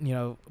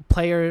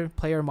 player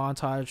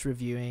montage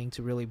reviewing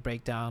to really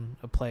break down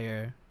a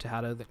player to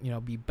how to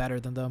be better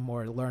than them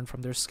or learn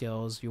from their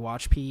skills. You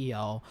watch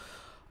PEL.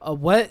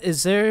 What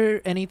is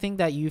there anything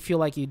that you feel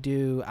like you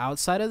do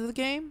outside of the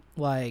game,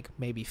 like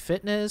maybe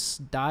fitness,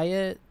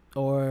 diet,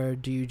 or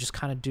do you just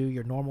kind of do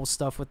your normal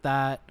stuff with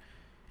that,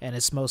 and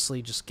it's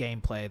mostly just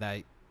gameplay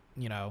that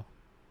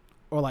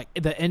or like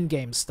the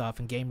in-game stuff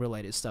and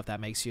game-related stuff that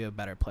makes you a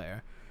better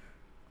player?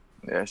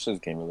 Yeah, it's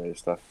just game-related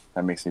stuff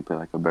that makes me play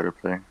like a better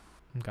player.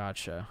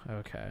 Gotcha.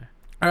 Okay.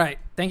 All right.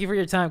 Thank you for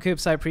your time,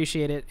 Koopss. I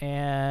appreciate it.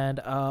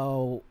 And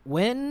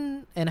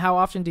when and how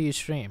often do you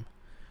stream?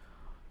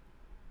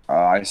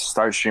 I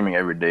start streaming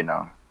every day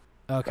now.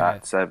 Okay.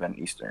 At 7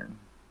 Eastern.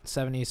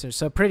 7 Eastern.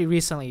 So pretty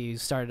recently you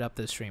started up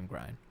the stream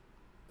grind.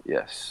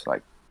 Yes,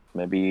 like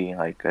maybe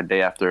like a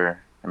day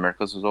after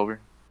Americas was over.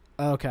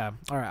 Okay.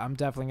 All right. I'm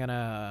definitely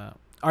gonna.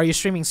 Are you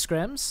streaming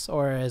scrims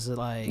or is it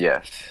like?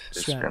 Yes,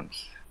 it's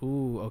scrims.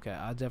 Ooh. Okay.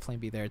 I'll definitely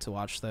be there to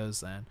watch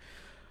those then.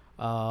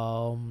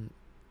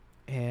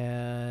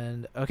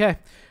 And okay.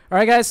 All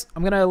right, guys.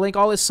 I'm gonna link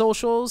all his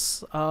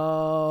socials.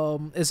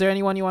 Is there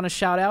anyone you want to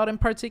shout out in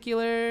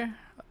particular,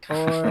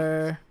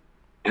 or?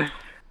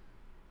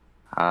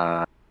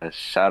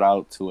 Shout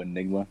out to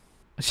Enigma.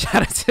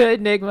 Shout out to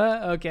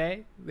Enigma.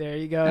 Okay, there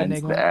you go,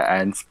 Enigma.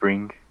 And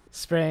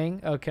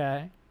Spring.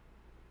 Okay.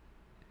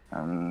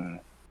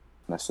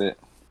 That's it.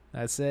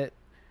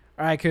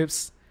 All right,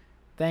 Koopss.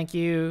 Thank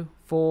you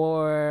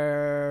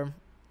for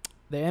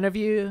the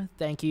interview.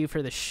 Thank you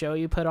for the show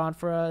you put on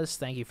for us.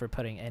 Thank you for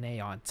putting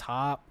NA on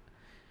top,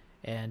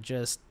 and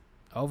just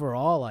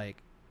overall,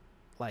 like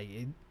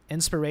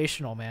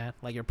inspirational, man.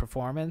 Like your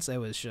performance, it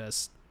was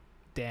just,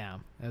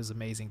 damn, it was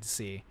amazing to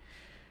see.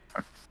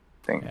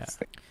 Thanks.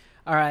 Yeah.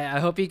 All right, I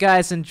hope you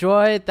guys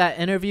enjoyed that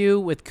interview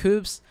with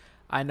Koopss.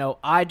 I know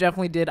I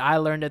definitely did. I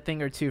learned a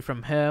thing or two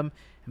from him.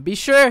 And be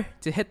sure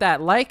to hit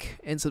that like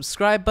and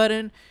subscribe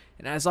button.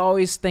 And as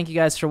always, thank you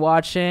guys for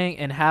watching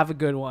and have a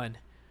good one.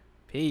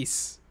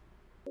 Peace.